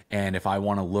well. And if I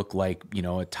want to look like, you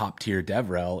know, a top tier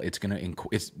DevRel, it's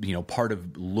you know, part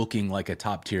of looking like a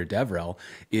top tier DevRel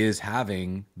is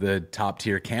having the top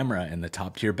tier camera and the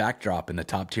top tier backdrop and the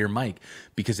top tier mic,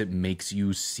 because it makes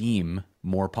you seem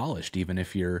more polished, even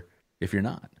if you're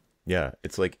not. Yeah,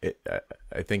 it's like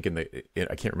I think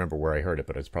I can't remember where I heard it,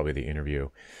 but it's probably the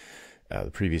interview.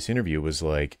 The previous interview was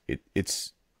like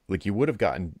it's like you would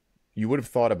have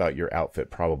thought about your outfit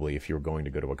probably if you were going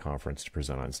to go to a conference to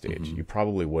present on stage. You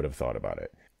probably would have thought about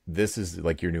it. This is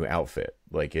like your new outfit.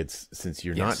 Like it's, since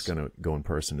you're not going to go in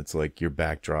person, it's like your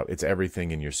backdrop, it's everything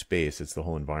in your space. It's the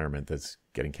whole environment that's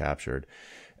getting captured.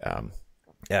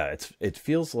 Yeah, it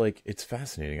feels like it's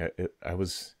fascinating.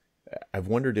 I've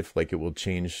wondered if like it will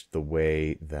change the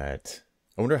way that,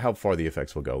 I wonder how far the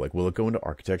effects will go. Like, will it go into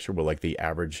architecture? Will like the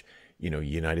average, you know,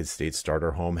 United States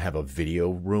starter home have a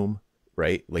video room?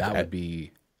 Right? Like that would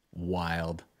be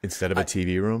wild. Instead of a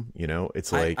TV room, you know,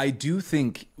 it's like, I do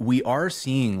think we are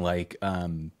seeing like,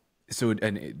 so,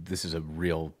 and this is a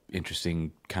real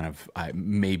interesting kind of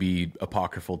maybe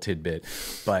apocryphal tidbit,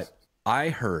 but I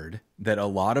heard that a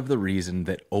lot of the reason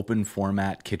that open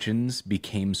format kitchens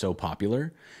became so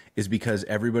popular is because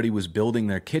everybody was building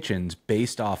their kitchens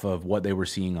based off of what they were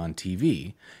seeing on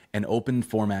TV, and open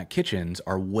format kitchens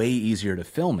are way easier to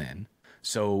film in.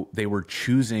 So they were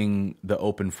choosing the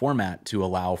open format to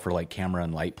allow for like camera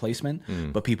and light placement,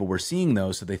 but people were seeing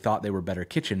those, so they thought they were better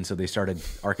kitchens. So they started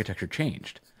architecture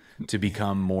changed to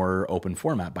become more open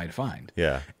format by defined.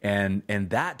 Yeah. And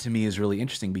that to me is really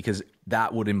interesting because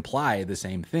that would imply the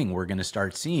same thing. We're going to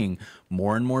start seeing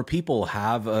more and more people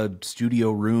have a studio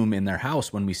room in their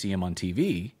house when we see them on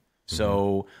TV.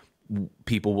 So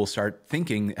people will start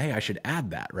thinking, hey, I should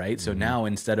add that, right? So now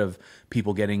instead of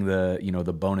people getting the, you know,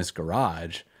 the bonus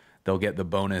garage, they'll get the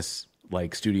bonus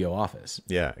like studio office.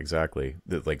 Yeah, exactly.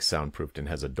 That like soundproofed and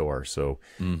has a door. So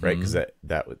right, because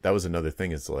that was another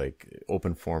thing. Is like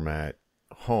open format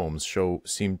homes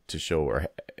seem to show, or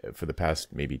for the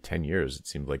past maybe 10 years, it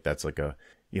seemed like that's like a,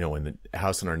 you know, when the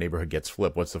house in our neighborhood gets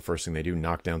flipped, what's the first thing they do?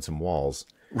 Knock down some walls.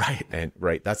 Right. And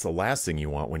that's the last thing you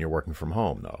want when you're working from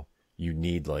home, though. You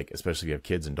need, like, especially if you have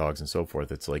kids and dogs and so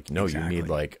forth, it's like, no, you need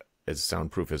like as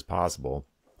soundproof as possible.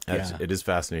 It is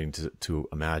fascinating to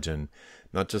imagine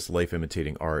not just life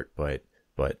imitating art, but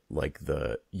like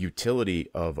the utility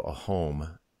of a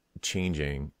home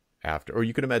changing after, or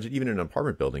you could imagine even in an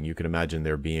apartment building, you could imagine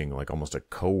there being like almost a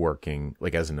co-working,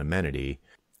 like as an amenity,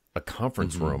 a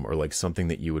conference room or like something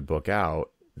that you would book out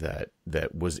that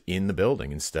was in the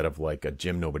building instead of like a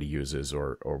gym nobody uses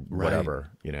or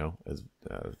whatever, you know. It's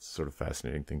sort of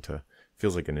fascinating thing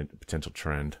feels like a potential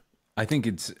trend. I think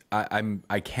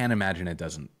I can't imagine it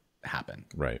doesn't happen.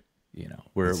 Right. You know,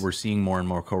 we're seeing more and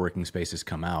more co-working spaces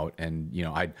come out. And, you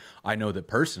know, I know that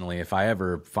personally, if I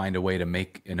ever find a way to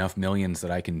make enough millions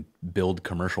that I can build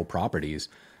commercial properties,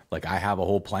 like I have a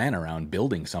whole plan around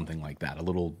building something like that, a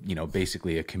little, you know,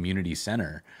 basically a community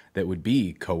center that would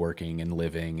be co-working and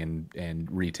living and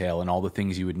retail and all the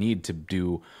things you would need to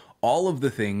do all of the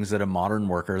things that a modern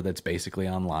worker that's basically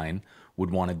online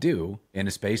would want to do in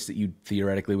a space that you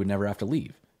theoretically would never have to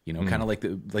leave. You know, kind of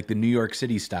like the New York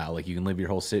City style, like you can live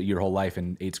your whole life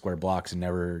in 8 square blocks and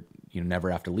never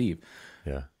have to leave.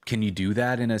 Yeah. Can you do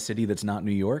that in a city that's not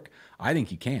New York? I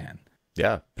think you can.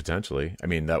 Yeah, potentially. I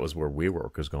mean, that was where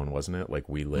WeWork was going, wasn't it? Like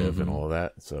We Live and all of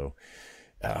that. So,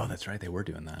 oh, that's right, they were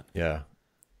doing that. Yeah,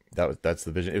 that's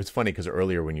the vision. It was funny because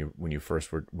earlier when you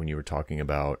were talking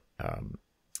about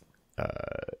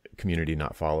community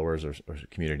not followers or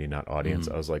community not audience,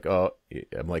 I was like, oh,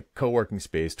 I'm like co-working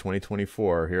space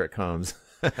 2024, here it comes.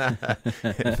 And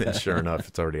then sure enough,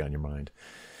 it's already on your mind.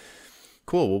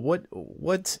 Cool. Well,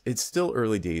 what? It's still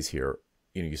early days here.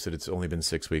 You know, you said it's only been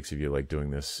 6 weeks of you like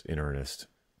doing this in earnest,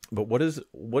 but how does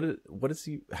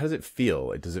it feel?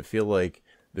 Like, does it feel like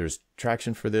there's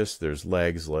traction for this? There's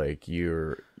legs, like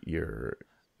you're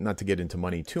not to get into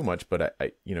money too much, but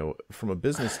I you know, from a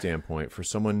business standpoint, for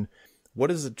someone, what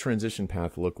does the transition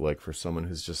path look like for someone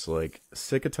who's just like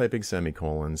sick of typing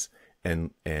semicolons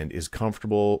and is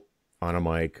comfortable on a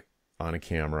mic, on a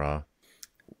camera,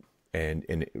 and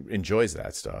enjoys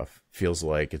that stuff, feels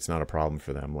like it's not a problem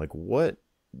for them? Like what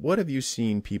have you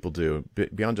seen people do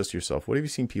beyond just yourself? What have you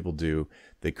seen people do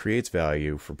that creates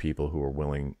value for people who are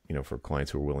willing, you know, for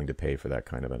clients who are willing to pay for that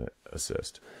kind of an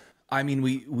assist? I mean,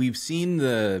 we've seen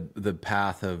the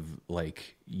path of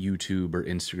like YouTube or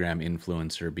Instagram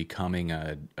influencer becoming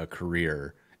a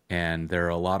career, and there are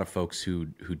a lot of folks who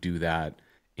do that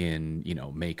in, you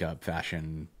know, makeup,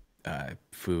 fashion,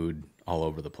 food, all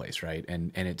over the place, right?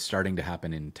 And it's starting to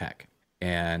happen in tech.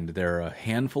 And there are a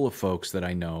handful of folks that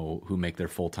I know who make their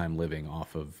full-time living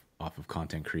off of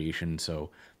content creation. So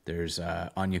there's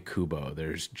Anya Kubo,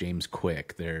 there's James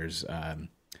Quick, there's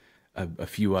a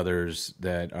few others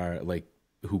that are like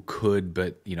who could,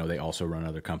 but you know, they also run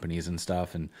other companies and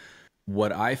stuff. And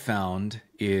what I found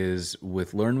is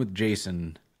with Learn with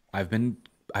Jason, I've been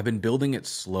building it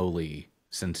slowly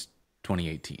since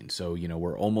 2018. So, you know,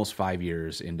 we're almost 5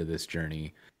 years into this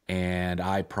journey, and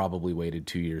I probably waited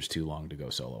 2 years too long to go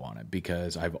solo on it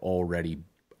because I've already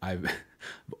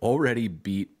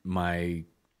beat my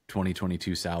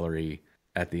 2022 salary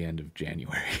at the end of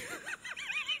January.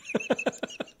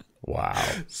 Wow.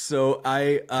 So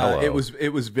it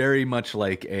was very much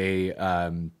like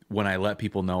a when I let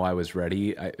people know I was ready,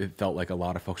 it felt like a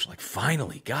lot of folks were like,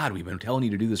 finally, God, we've been telling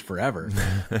you to do this forever.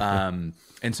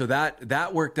 And so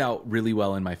that worked out really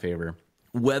well in my favor.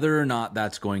 Whether or not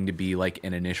that's going to be like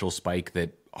an initial spike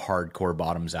that hardcore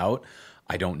bottoms out,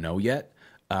 I don't know yet.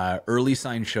 Early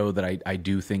signs show that I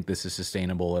do think this is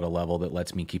sustainable at a level that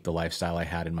lets me keep the lifestyle I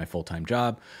had in my full-time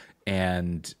job.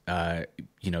 And,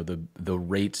 you know, the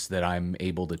rates that I'm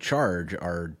able to charge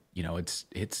are, you know, it's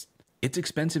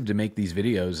expensive to make these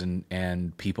videos,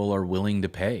 and people are willing to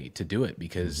pay to do it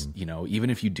because, you know, even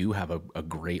if you do have a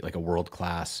great, like a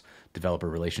world-class developer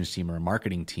relations team or a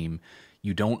marketing team,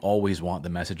 you don't always want the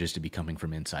messages to be coming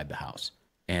from inside the house.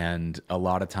 And a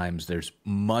lot of times there's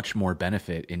much more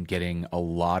benefit in getting a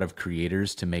lot of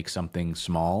creators to make something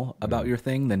small about your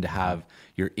thing than to have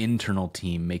your internal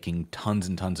team making tons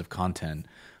and tons of content,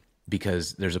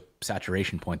 because there's a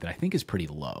saturation point that I think is pretty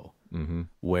low.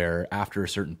 Where after a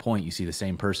certain point, you see the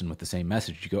same person with the same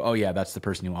message. You go, oh yeah, that's the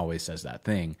person who always says that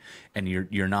thing. And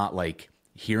you're not like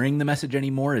hearing the message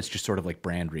anymore. It's just sort of like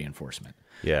brand reinforcement.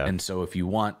 Yeah. And so if you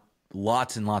want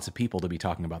lots and lots of people to be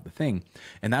talking about the thing,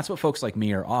 and that's what folks like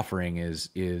me are offering is,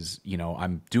 you know,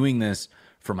 I'm doing this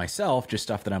for myself, just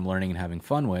stuff that I'm learning and having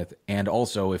fun with. And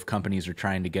also if companies are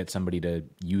trying to get somebody to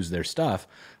use their stuff,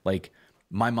 like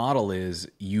my model is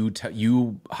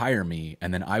you hire me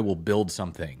and then I will build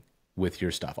something with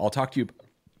your stuff. I'll talk to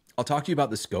you about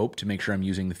the scope to make sure I'm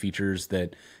using the features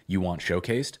that you want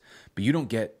showcased, but you don't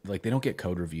get like, they don't get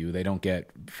code review. They don't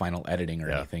get final editing or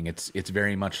anything. It's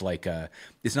very much like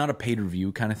it's not a paid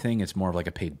review kind of thing. It's more of like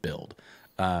a paid build.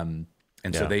 So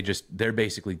they're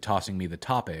basically tossing me the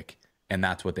topic, and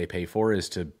that's what they pay for, is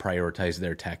to prioritize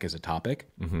their tech as a topic.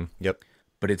 Yep.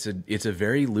 But it's a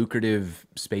very lucrative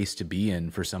space to be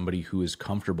in for somebody who is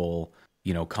comfortable,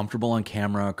 you know, comfortable on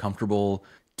camera, comfortable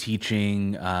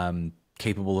teaching,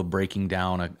 capable of breaking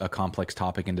down a complex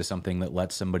topic into something that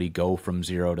lets somebody go from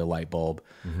zero to light bulb.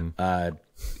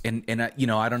 And you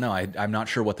know, I don't know. I'm not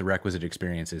sure what the requisite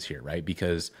experience is here, right?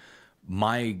 Because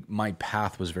my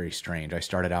path was very strange. I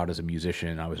started out as a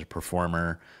musician. I was a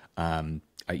performer.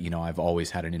 You know, I've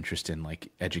always had an interest in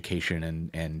like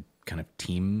education and kind of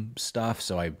team stuff.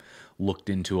 So I looked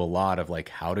into a lot of like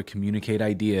how to communicate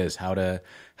ideas, how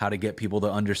to get people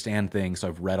to understand things. So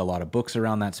I've read a lot of books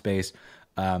around that space.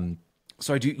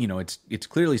 So I do, you know, it's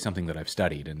clearly something that I've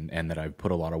studied and that I've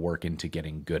put a lot of work into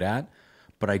getting good at,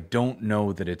 but I don't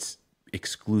know that it's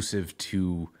exclusive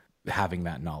to having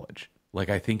that knowledge. Like,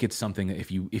 I think it's something that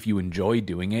if you enjoy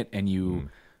doing it and you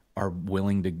are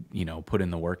willing to, you know, put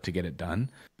in the work to get it done,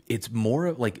 it's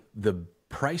more like the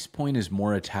price point is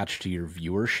more attached to your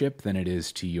viewership than it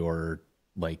is to your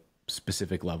like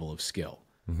specific level of skill.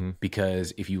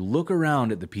 Because if you look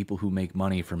around at the people who make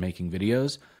money for making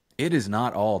videos, it is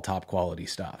not all top quality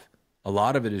stuff. A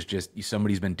lot of it is just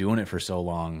somebody's been doing it for so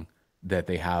long that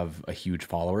they have a huge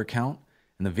follower count,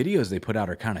 and the videos they put out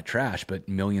are kind of trash, but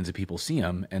millions of people see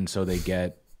them, and so they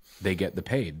get the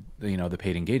paid, you know, the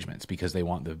paid engagements because they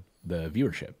want the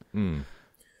viewership.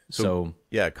 So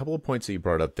yeah, a couple of points that you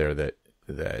brought up there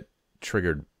that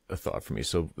triggered a thought for me.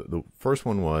 So the first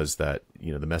one was that,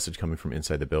 you know, the message coming from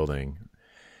inside the building.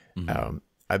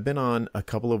 I've been on a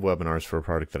couple of webinars for a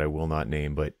product that I will not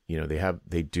name, but you know,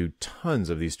 they do tons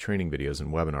of these training videos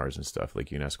and webinars and stuff.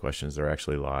 Like, you can ask questions, they're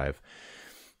actually live,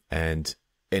 and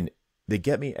they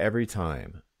get me every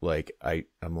time. Like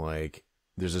I'm like,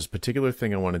 there's this particular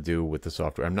thing I want to do with the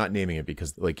software. I'm not naming it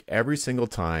because like every single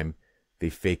time they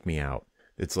fake me out.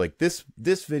 It's like this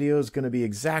video is going to be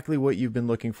exactly what you've been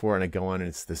looking for, and I go on and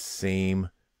it's the same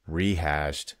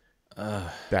rehashed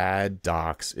bad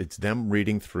docs. It's them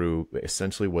reading through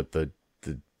essentially what the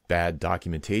bad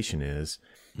documentation is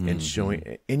and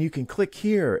showing, and you can click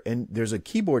here and there's a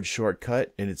keyboard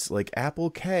shortcut and it's like Apple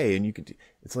K, and you can,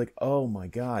 it's like, oh my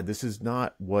God, this is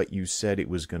not what you said it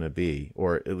was going to be,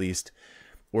 or at least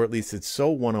it's so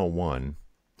 101.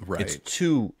 Right.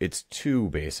 It's too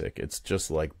basic. It's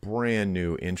just like brand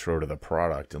new intro to the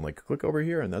product, and like, click over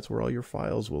here and that's where all your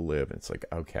files will live. And it's like,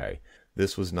 okay,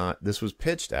 this was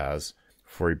pitched as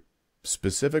for a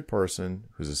specific person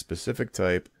who's a specific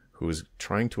type who is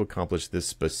trying to accomplish this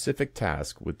specific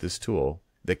task with this tool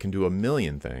that can do a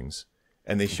million things.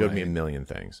 And they showed me a million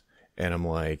things. And I'm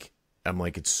like,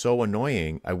 it's so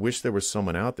annoying. I wish there was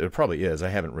someone out there. It probably is. I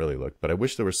haven't really looked, but I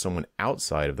wish there was someone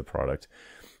outside of the product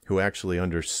who actually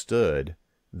understood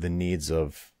the needs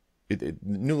of it,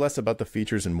 knew less about the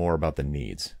features and more about the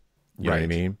needs. You know what I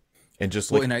mean? And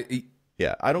just like,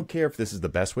 yeah, I don't care if this is the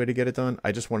best way to get it done.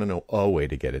 I just want to know a way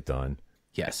to get it done.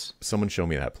 Yes. Someone show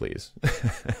me that, please.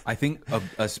 I think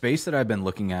a space that I've been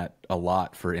looking at a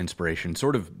lot for inspiration,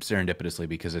 sort of serendipitously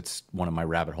because it's one of my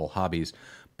rabbit hole hobbies,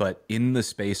 but in the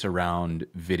space around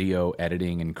video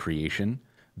editing and creation,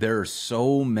 there are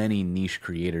so many niche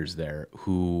creators there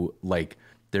who, like,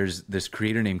 there's this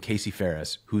creator named Casey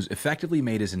Ferris who's effectively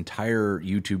made his entire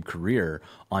YouTube career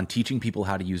on teaching people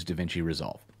how to use DaVinci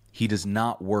Resolve. He does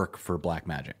not work for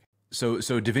Blackmagic. So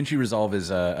DaVinci Resolve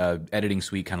is a editing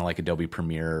suite, kind of like Adobe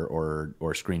Premiere or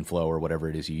ScreenFlow or whatever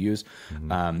it is you use.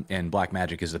 And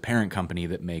Blackmagic is the parent company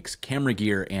that makes camera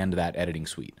gear and that editing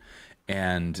suite.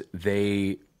 And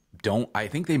I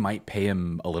think they might pay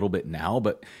him a little bit now,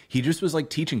 but he just was like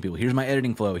teaching people, here's my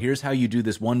editing flow. Here's how you do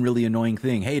this one really annoying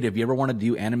thing. Hey, have you ever wanted to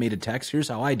do animated text? Here's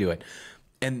how I do it.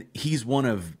 And he's one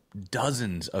of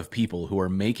dozens of people who are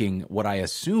making what I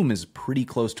assume is pretty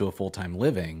close to a full-time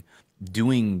living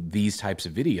doing these types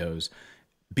of videos,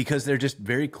 because they're just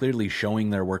very clearly showing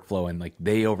their workflow and like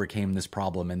they overcame this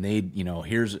problem and they, you know,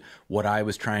 here's what I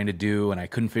was trying to do and I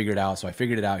couldn't figure it out. So I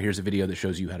figured it out. Here's a video that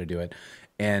shows you how to do it.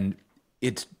 And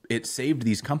it saved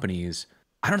these companies.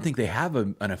 I don't think they have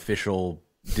an official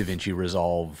DaVinci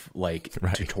Resolve like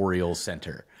tutorial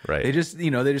center. Right. They just,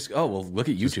 oh, well, look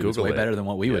at YouTube. It's way better than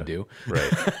what we would do.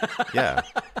 Right. Yeah.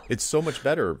 It's so much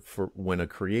better for when a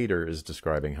creator is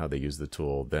describing how they use the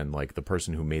tool than like the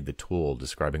person who made the tool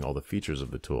describing all the features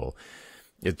of the tool.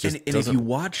 It just and if you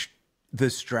watch the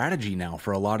strategy now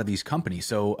for a lot of these companies,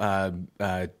 so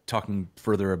talking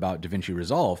further about DaVinci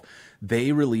Resolve,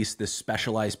 they released this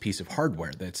specialized piece of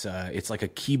hardware that's it's like a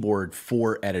keyboard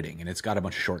for editing, and it's got a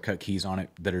bunch of shortcut keys on it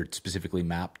that are specifically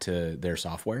mapped to their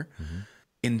software. Mm-hmm.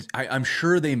 And I'm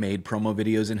sure they made promo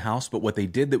videos in-house, but what they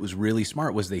did that was really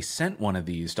smart was they sent one of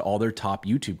these to all their top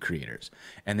YouTube creators.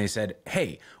 And they said,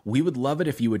 hey, we would love it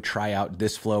if you would try out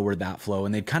this flow or that flow.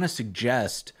 And they'd kind of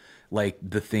suggest like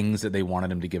the things that they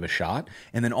wanted them to give a shot.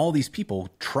 And then all these people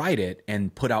tried it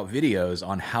and put out videos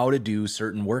on how to do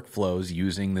certain workflows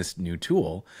using this new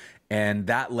tool. And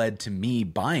that led to me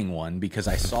buying one because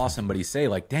I saw somebody say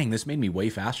like, dang, this made me way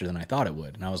faster than I thought it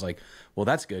would. And I was like, well,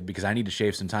 that's good because I need to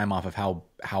shave some time off of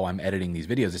how I'm editing these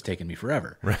videos. It's taken me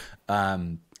forever. Right.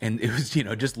 And it was,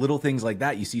 just little things like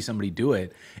that. You see somebody do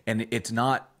it and it's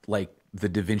not like the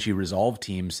DaVinci Resolve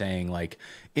team saying like,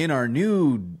 in our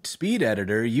new speed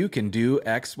editor, you can do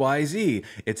X, Y, Z.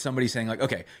 It's somebody saying like,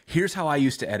 okay, here's how I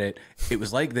used to edit. It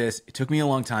was like this. It took me a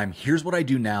long time. Here's what I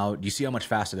do now. Do you see how much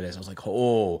faster that is? I was like,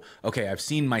 oh, okay. I've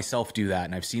seen myself do that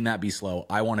and I've seen that be slow.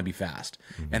 I want to be fast.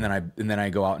 Mm-hmm. And then I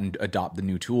go out and adopt the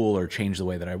new tool or change the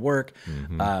way that I work.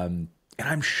 Mm-hmm. And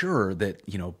I'm sure that,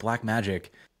 Blackmagic,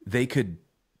 they could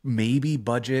maybe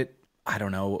budget, I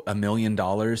don't know, $1 million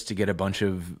to get a bunch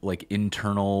of like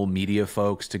internal media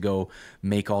folks to go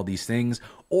make all these things,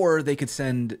 or they could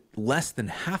send less than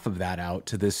half of that out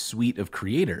to this suite of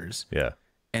creators. Yeah.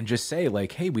 And just say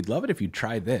like, hey, we'd love it if you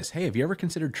try this. Hey, have you ever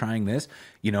considered trying this?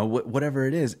 Whatever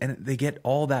it is. And they get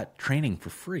all that training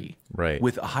for free. Right.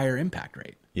 With a higher impact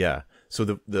rate. Yeah. So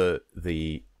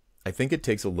the I think it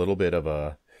takes a little bit of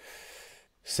a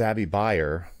savvy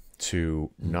buyer to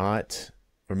not,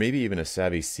 or maybe even a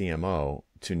savvy CMO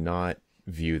to not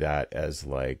view that as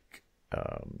like,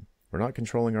 we're not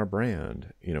controlling our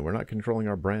brand, we're not controlling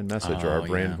our brand message or our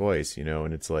brand voice,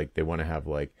 and it's like they want to have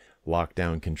like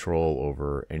lockdown control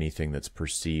over anything that's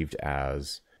perceived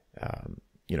as,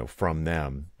 from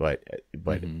them. But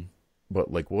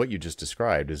like what you just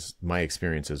described is my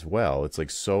experience as well. It's like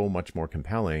so much more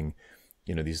compelling,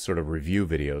 these sort of review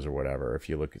videos or whatever. If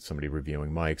you look at somebody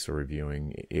reviewing mics or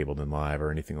reviewing Ableton Live or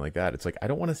anything like that, it's like, I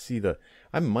don't want to see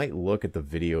I might look at the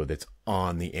video that's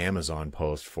on the Amazon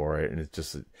post for it. And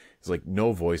it's like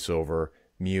no voiceover,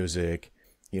 music,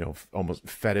 almost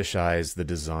fetishize the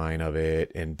design of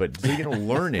it. But are you going to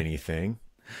learn anything?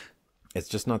 It's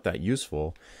just not that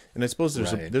useful. And I suppose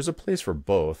there's a place for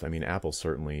both. I mean, Apple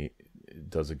certainly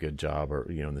does a good job, or,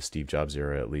 in the Steve Jobs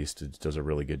era, at least, it does a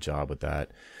really good job with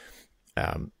that.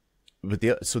 But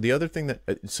the other thing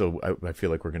I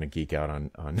feel like we're going to geek out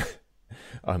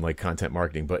on like content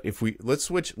marketing, but let's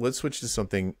switch to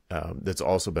something, that's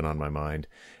also been on my mind.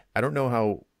 I don't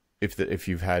know if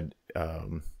you've had,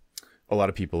 a lot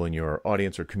of people in your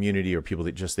audience or community or people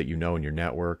that in your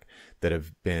network that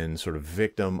have been sort of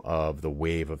victim of the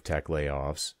wave of tech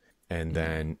layoffs. And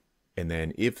then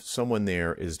if someone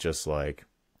there is just like,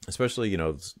 especially,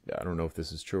 I don't know if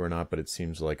this is true or not, but it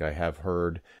seems like I have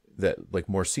heard that like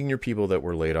more senior people that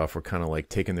were laid off were kind of like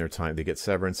taking their time. They get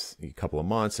severance a couple of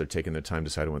months. They're taking their time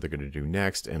deciding what they're going to do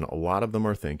next. And a lot of them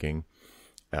are thinking,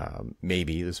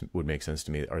 maybe this would make sense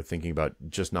to me, are thinking about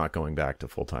just not going back to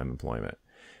full-time employment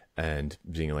and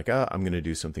being like, I'm going to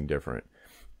do something different.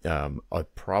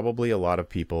 Probably a lot of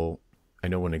people, I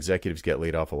know when executives get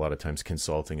laid off, a lot of times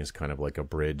consulting is kind of like a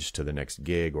bridge to the next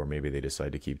gig, or maybe they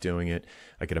decide to keep doing it.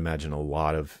 I could imagine a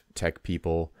lot of tech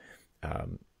people,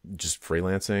 just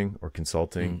freelancing or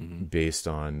consulting based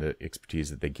on the expertise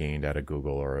that they gained out of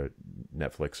Google or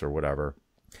Netflix or whatever.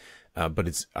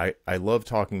 But I love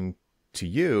talking to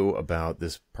you about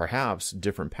this perhaps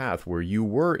different path where you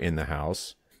were in the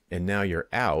house and now you're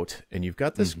out and you've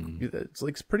got this, it's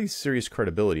like pretty serious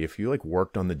credibility. If you like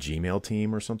worked on the Gmail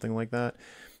team or something like that,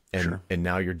 and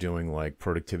now you're doing like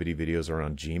productivity videos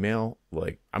around Gmail,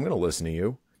 like I'm going to listen to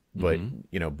you, but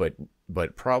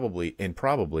but probably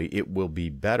it will be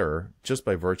better just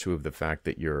by virtue of the fact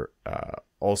that you're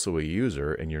also a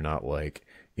user and you're not like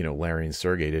Larry and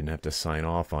Sergey didn't have to sign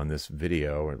off on this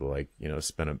video or like,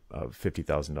 spend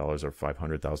 $50,000 or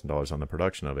 $500,000 on the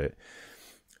production of it.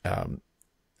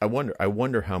 I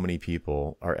wonder how many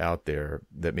people are out there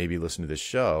that maybe listen to this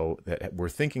show that were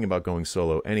thinking about going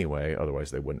solo anyway.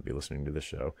 Otherwise, they wouldn't be listening to this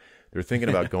show. They're thinking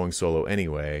about going solo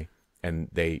anyway, and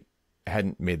they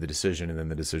hadn't made the decision, and then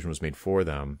the decision was made for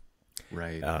them.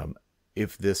 Right.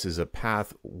 If this is a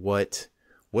path, what's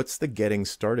the getting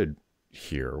started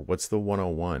here? What's the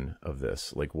 101 of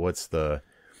this? Like,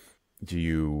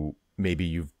 maybe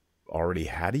you've already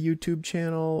had a YouTube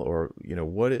channel, or,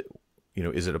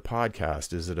 is it a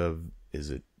podcast? Is it a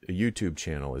YouTube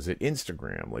channel? Is it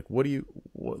Instagram? Like,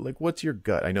 what's your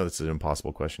gut? I know this is an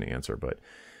impossible question to answer, but.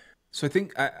 So I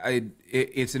think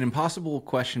it's an impossible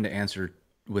question to answer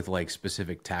with like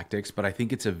specific tactics, but I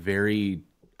think it's a very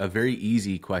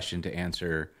easy question to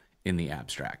answer in the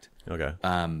abstract. Okay.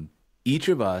 Each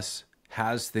of us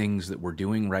has things that we're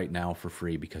doing right now for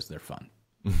free because they're fun.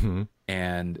 Mm-hmm.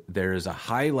 And there is a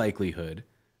high likelihood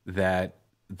that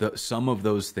some of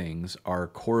those things are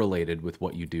correlated with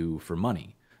what you do for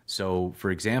money. So,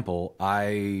 for example,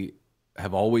 I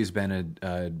have always been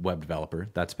a web developer.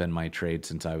 That's been my trade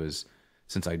since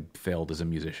I failed as a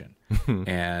musician.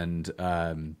 And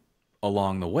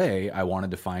along the way, I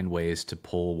wanted to find ways to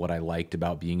pull what I liked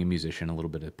about being a musician, a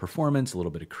little bit of performance, a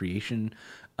little bit of creation,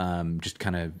 just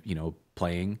kind of,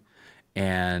 playing.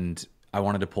 And I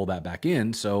wanted to pull that back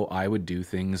in. So I would do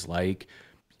things like,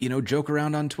 joke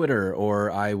around on Twitter,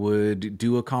 or I would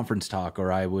do a conference talk,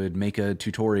 or I would make a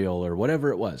tutorial, or whatever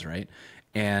it was, right?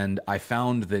 And I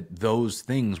found that those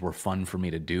things were fun for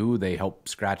me to do. They help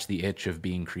scratch the itch of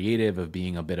being creative, of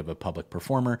being a bit of a public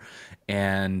performer.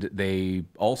 And they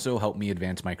also helped me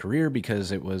advance my career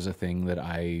because it was a thing that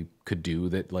I could do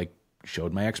that like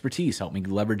showed my expertise, helped me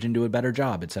leverage into a better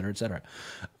job, et cetera, et cetera.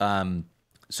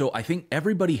 So I think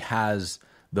everybody has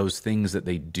those things that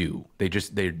they do.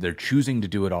 They're choosing to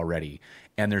do it already.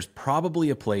 And there's probably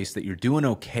a place that you're doing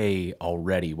okay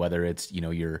already, whether it's,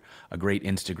 you're a great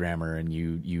Instagrammer and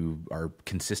you are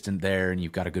consistent there and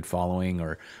you've got a good following,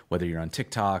 or whether you're on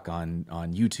TikTok, on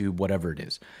YouTube, whatever it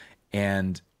is.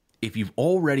 And if you've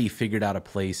already figured out a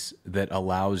place that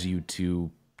allows you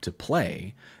to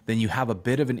play, then you have a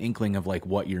bit of an inkling of like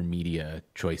what your media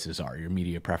choices are, your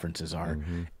media preferences are.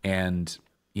 Mm-hmm. And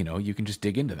you can just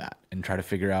dig into that and try to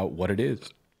figure out what it is.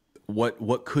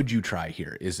 What could you try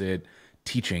here? Is it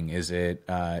teaching? Is it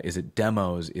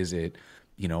demos? Is it,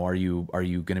 are you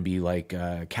going to be like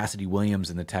Cassidy Williams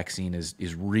in the tech scene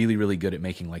is really, really good at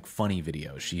making like funny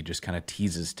videos. She just kind of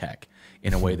teases tech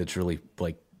in a way that's really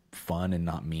like fun and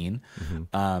not mean.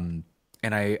 Mm-hmm.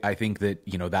 And I think that,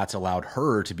 that's allowed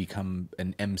her to become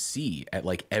an MC at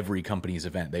like every company's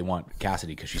event. They want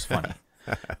Cassidy because she's funny.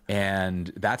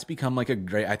 And that's become like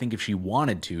I think if she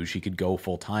wanted to, she could go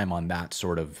full time on that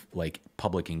sort of like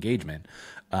public engagement.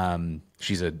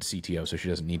 She's a CTO, so she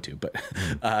doesn't need to, but,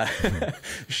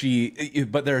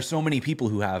 but there are so many people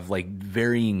who have like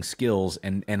varying skills,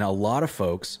 and a lot of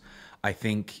folks, I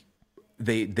think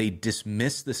they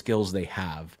dismiss the skills they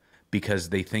have because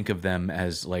they think of them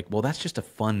as like, well, that's just a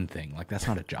fun thing. Like that's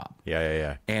not a job.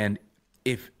 Yeah. And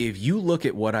if you look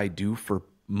at what I do for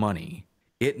money,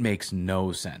 it makes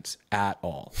no sense at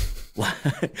all.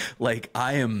 Like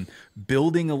I am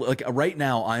building right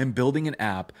now I am building an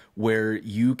app where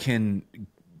you can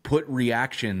put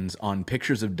reactions on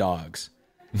pictures of dogs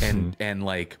and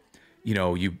like,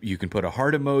 you can put a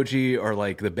heart emoji or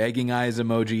like the begging eyes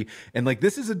emoji. And like,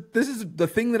 this is the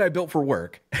thing that I built for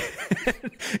work.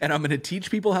 And I'm going to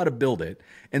teach people how to build it,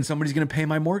 and somebody's going to pay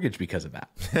my mortgage because of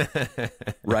that.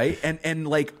 Right. And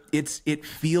like, it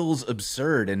feels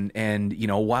absurd. And,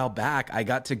 a while back I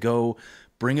got to go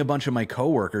bring a bunch of my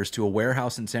coworkers to a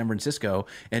warehouse in San Francisco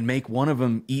and make one of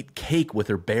them eat cake with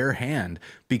her bare hand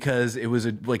because it was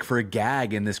for a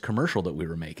gag in this commercial that we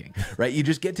were making, right? You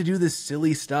just get to do this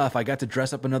silly stuff. I got to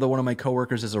dress up another one of my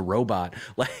coworkers as a robot.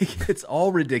 Like it's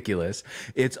all ridiculous.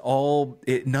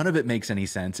 None of it makes any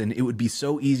sense. And it would be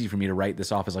so easy for me to write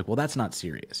this off as like, well, that's not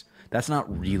serious. That's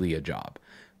not really a job.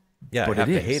 Yeah. But I have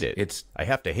to hate it. I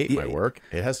have to hate my work.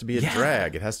 It has to be a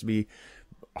drag. It has to be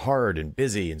hard and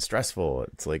busy and stressful.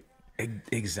 It's like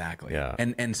exactly. Yeah.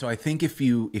 And so I think if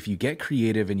you get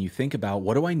creative and you think about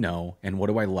what do I know and what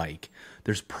do I like,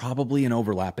 there's probably an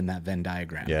overlap in that Venn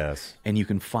diagram. Yes. And you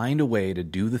can find a way to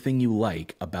do the thing you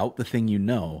like about the thing you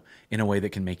know in a way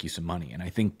that can make you some money. And I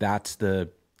think that's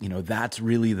that's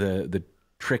really the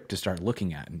trick to start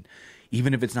looking at. And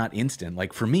even if it's not instant,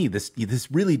 like for me, this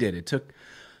really did. It took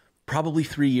probably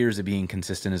 3 years of being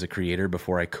consistent as a creator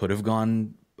before I could have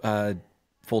gone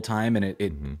full time, and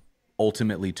it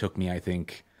ultimately took me, I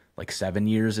think, like 7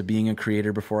 years of being a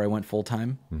creator before I went full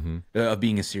time, of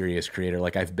being a serious creator.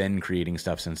 Like I've been creating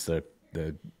stuff since the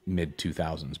mid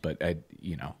 2000s, but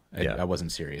I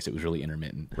wasn't serious. It was really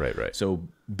intermittent. Right. So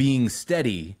being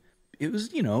steady, it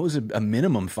was a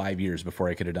minimum 5 years before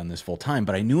I could have done this full time,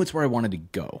 but I knew it's where I wanted to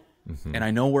go. And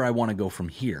I know where I want to go from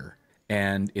here.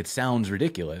 And it sounds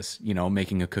ridiculous,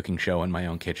 making a cooking show in my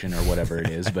own kitchen or whatever it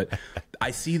is, but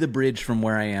I see the bridge from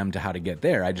where I am to how to get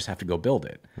there. I just have to go build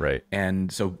it. Right.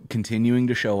 And so continuing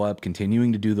to show up,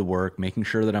 continuing to do the work, making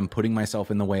sure that I'm putting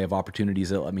myself in the way of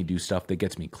opportunities that let me do stuff that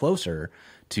gets me closer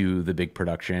to the big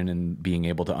production and being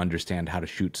able to understand how to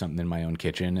shoot something in my own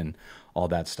kitchen and all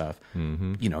that stuff.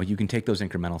 You can take those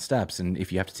incremental steps. And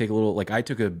if you have to take a little, like I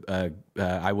took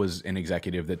I was an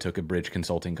executive that took a bridge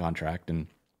consulting contract, and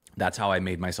that's how I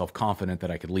made myself confident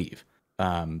that I could leave.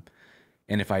 And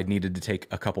if I needed to take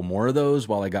a couple more of those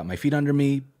while I got my feet under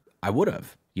me, I would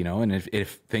have, and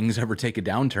if things ever take a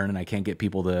downturn and I can't get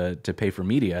people to pay for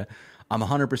media, I'm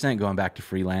 100% going back to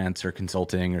freelance or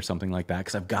consulting or something like that,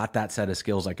 because I've got that set of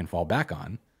skills I can fall back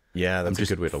on. Yeah, that's a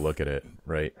good way to look at it.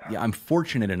 Right. Yeah, I'm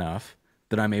fortunate enough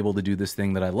that I'm able to do this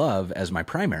thing that I love as my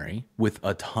primary with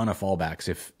a ton of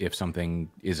fallbacks if something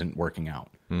isn't working out.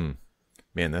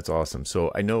 Man, that's awesome. So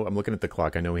I know I'm looking at the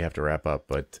clock. I know we have to wrap up,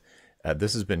 but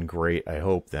this has been great. I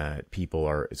hope that people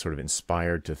are sort of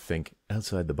inspired to think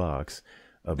outside the box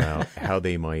about how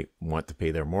they might want to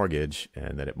pay their mortgage,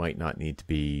 and that it might not need to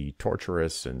be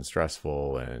torturous and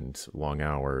stressful and long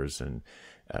hours. And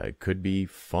it could be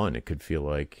fun. It could feel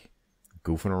like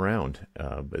goofing around.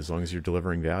 As long as you're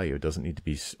delivering value, it doesn't need to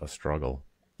be a struggle.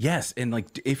 Yes, and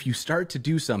like if you start to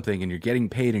do something and you're getting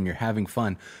paid and you're having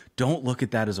fun, don't look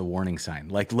at that as a warning sign.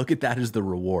 Like look at that as the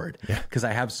reward. Because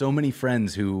I have so many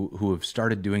friends who have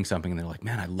started doing something and they're like,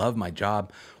 man, I love my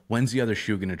job. When's the other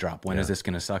shoe going to drop? When is this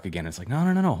going to suck again? It's like,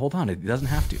 no, hold on. It doesn't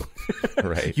have to.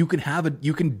 Right. You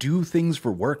can do things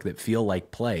for work that feel like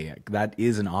play. That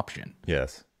is an option.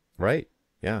 Yes. Right.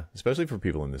 Yeah. Especially for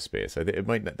people in this space.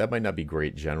 That might not be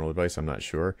great general advice. I'm not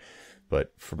sure.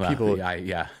 But for people,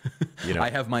 I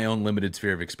have my own limited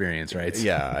sphere of experience, right?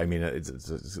 Yeah, I mean, it's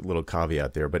a little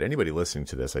caveat there. But anybody listening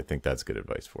to this, I think that's good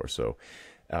advice for. So,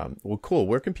 well, cool.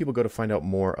 Where can people go to find out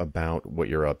more about what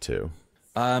you're up to?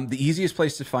 The easiest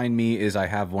place to find me is I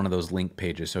have one of those link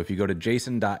pages. So if you go to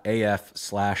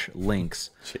jason.af/links,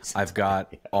 I've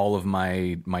got all of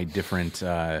my different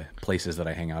places that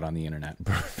I hang out on the internet.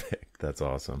 Perfect. That's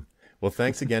awesome. Well,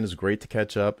 thanks again. It's great to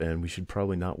catch up, and we should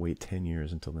probably not wait 10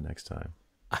 years until the next time.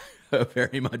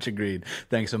 Very much agreed.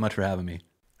 Thanks so much for having me.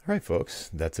 All right,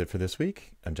 folks. That's it for this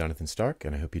week. I'm Jonathan Stark,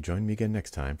 and I hope you join me again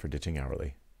next time for Ditching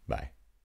Hourly. Bye.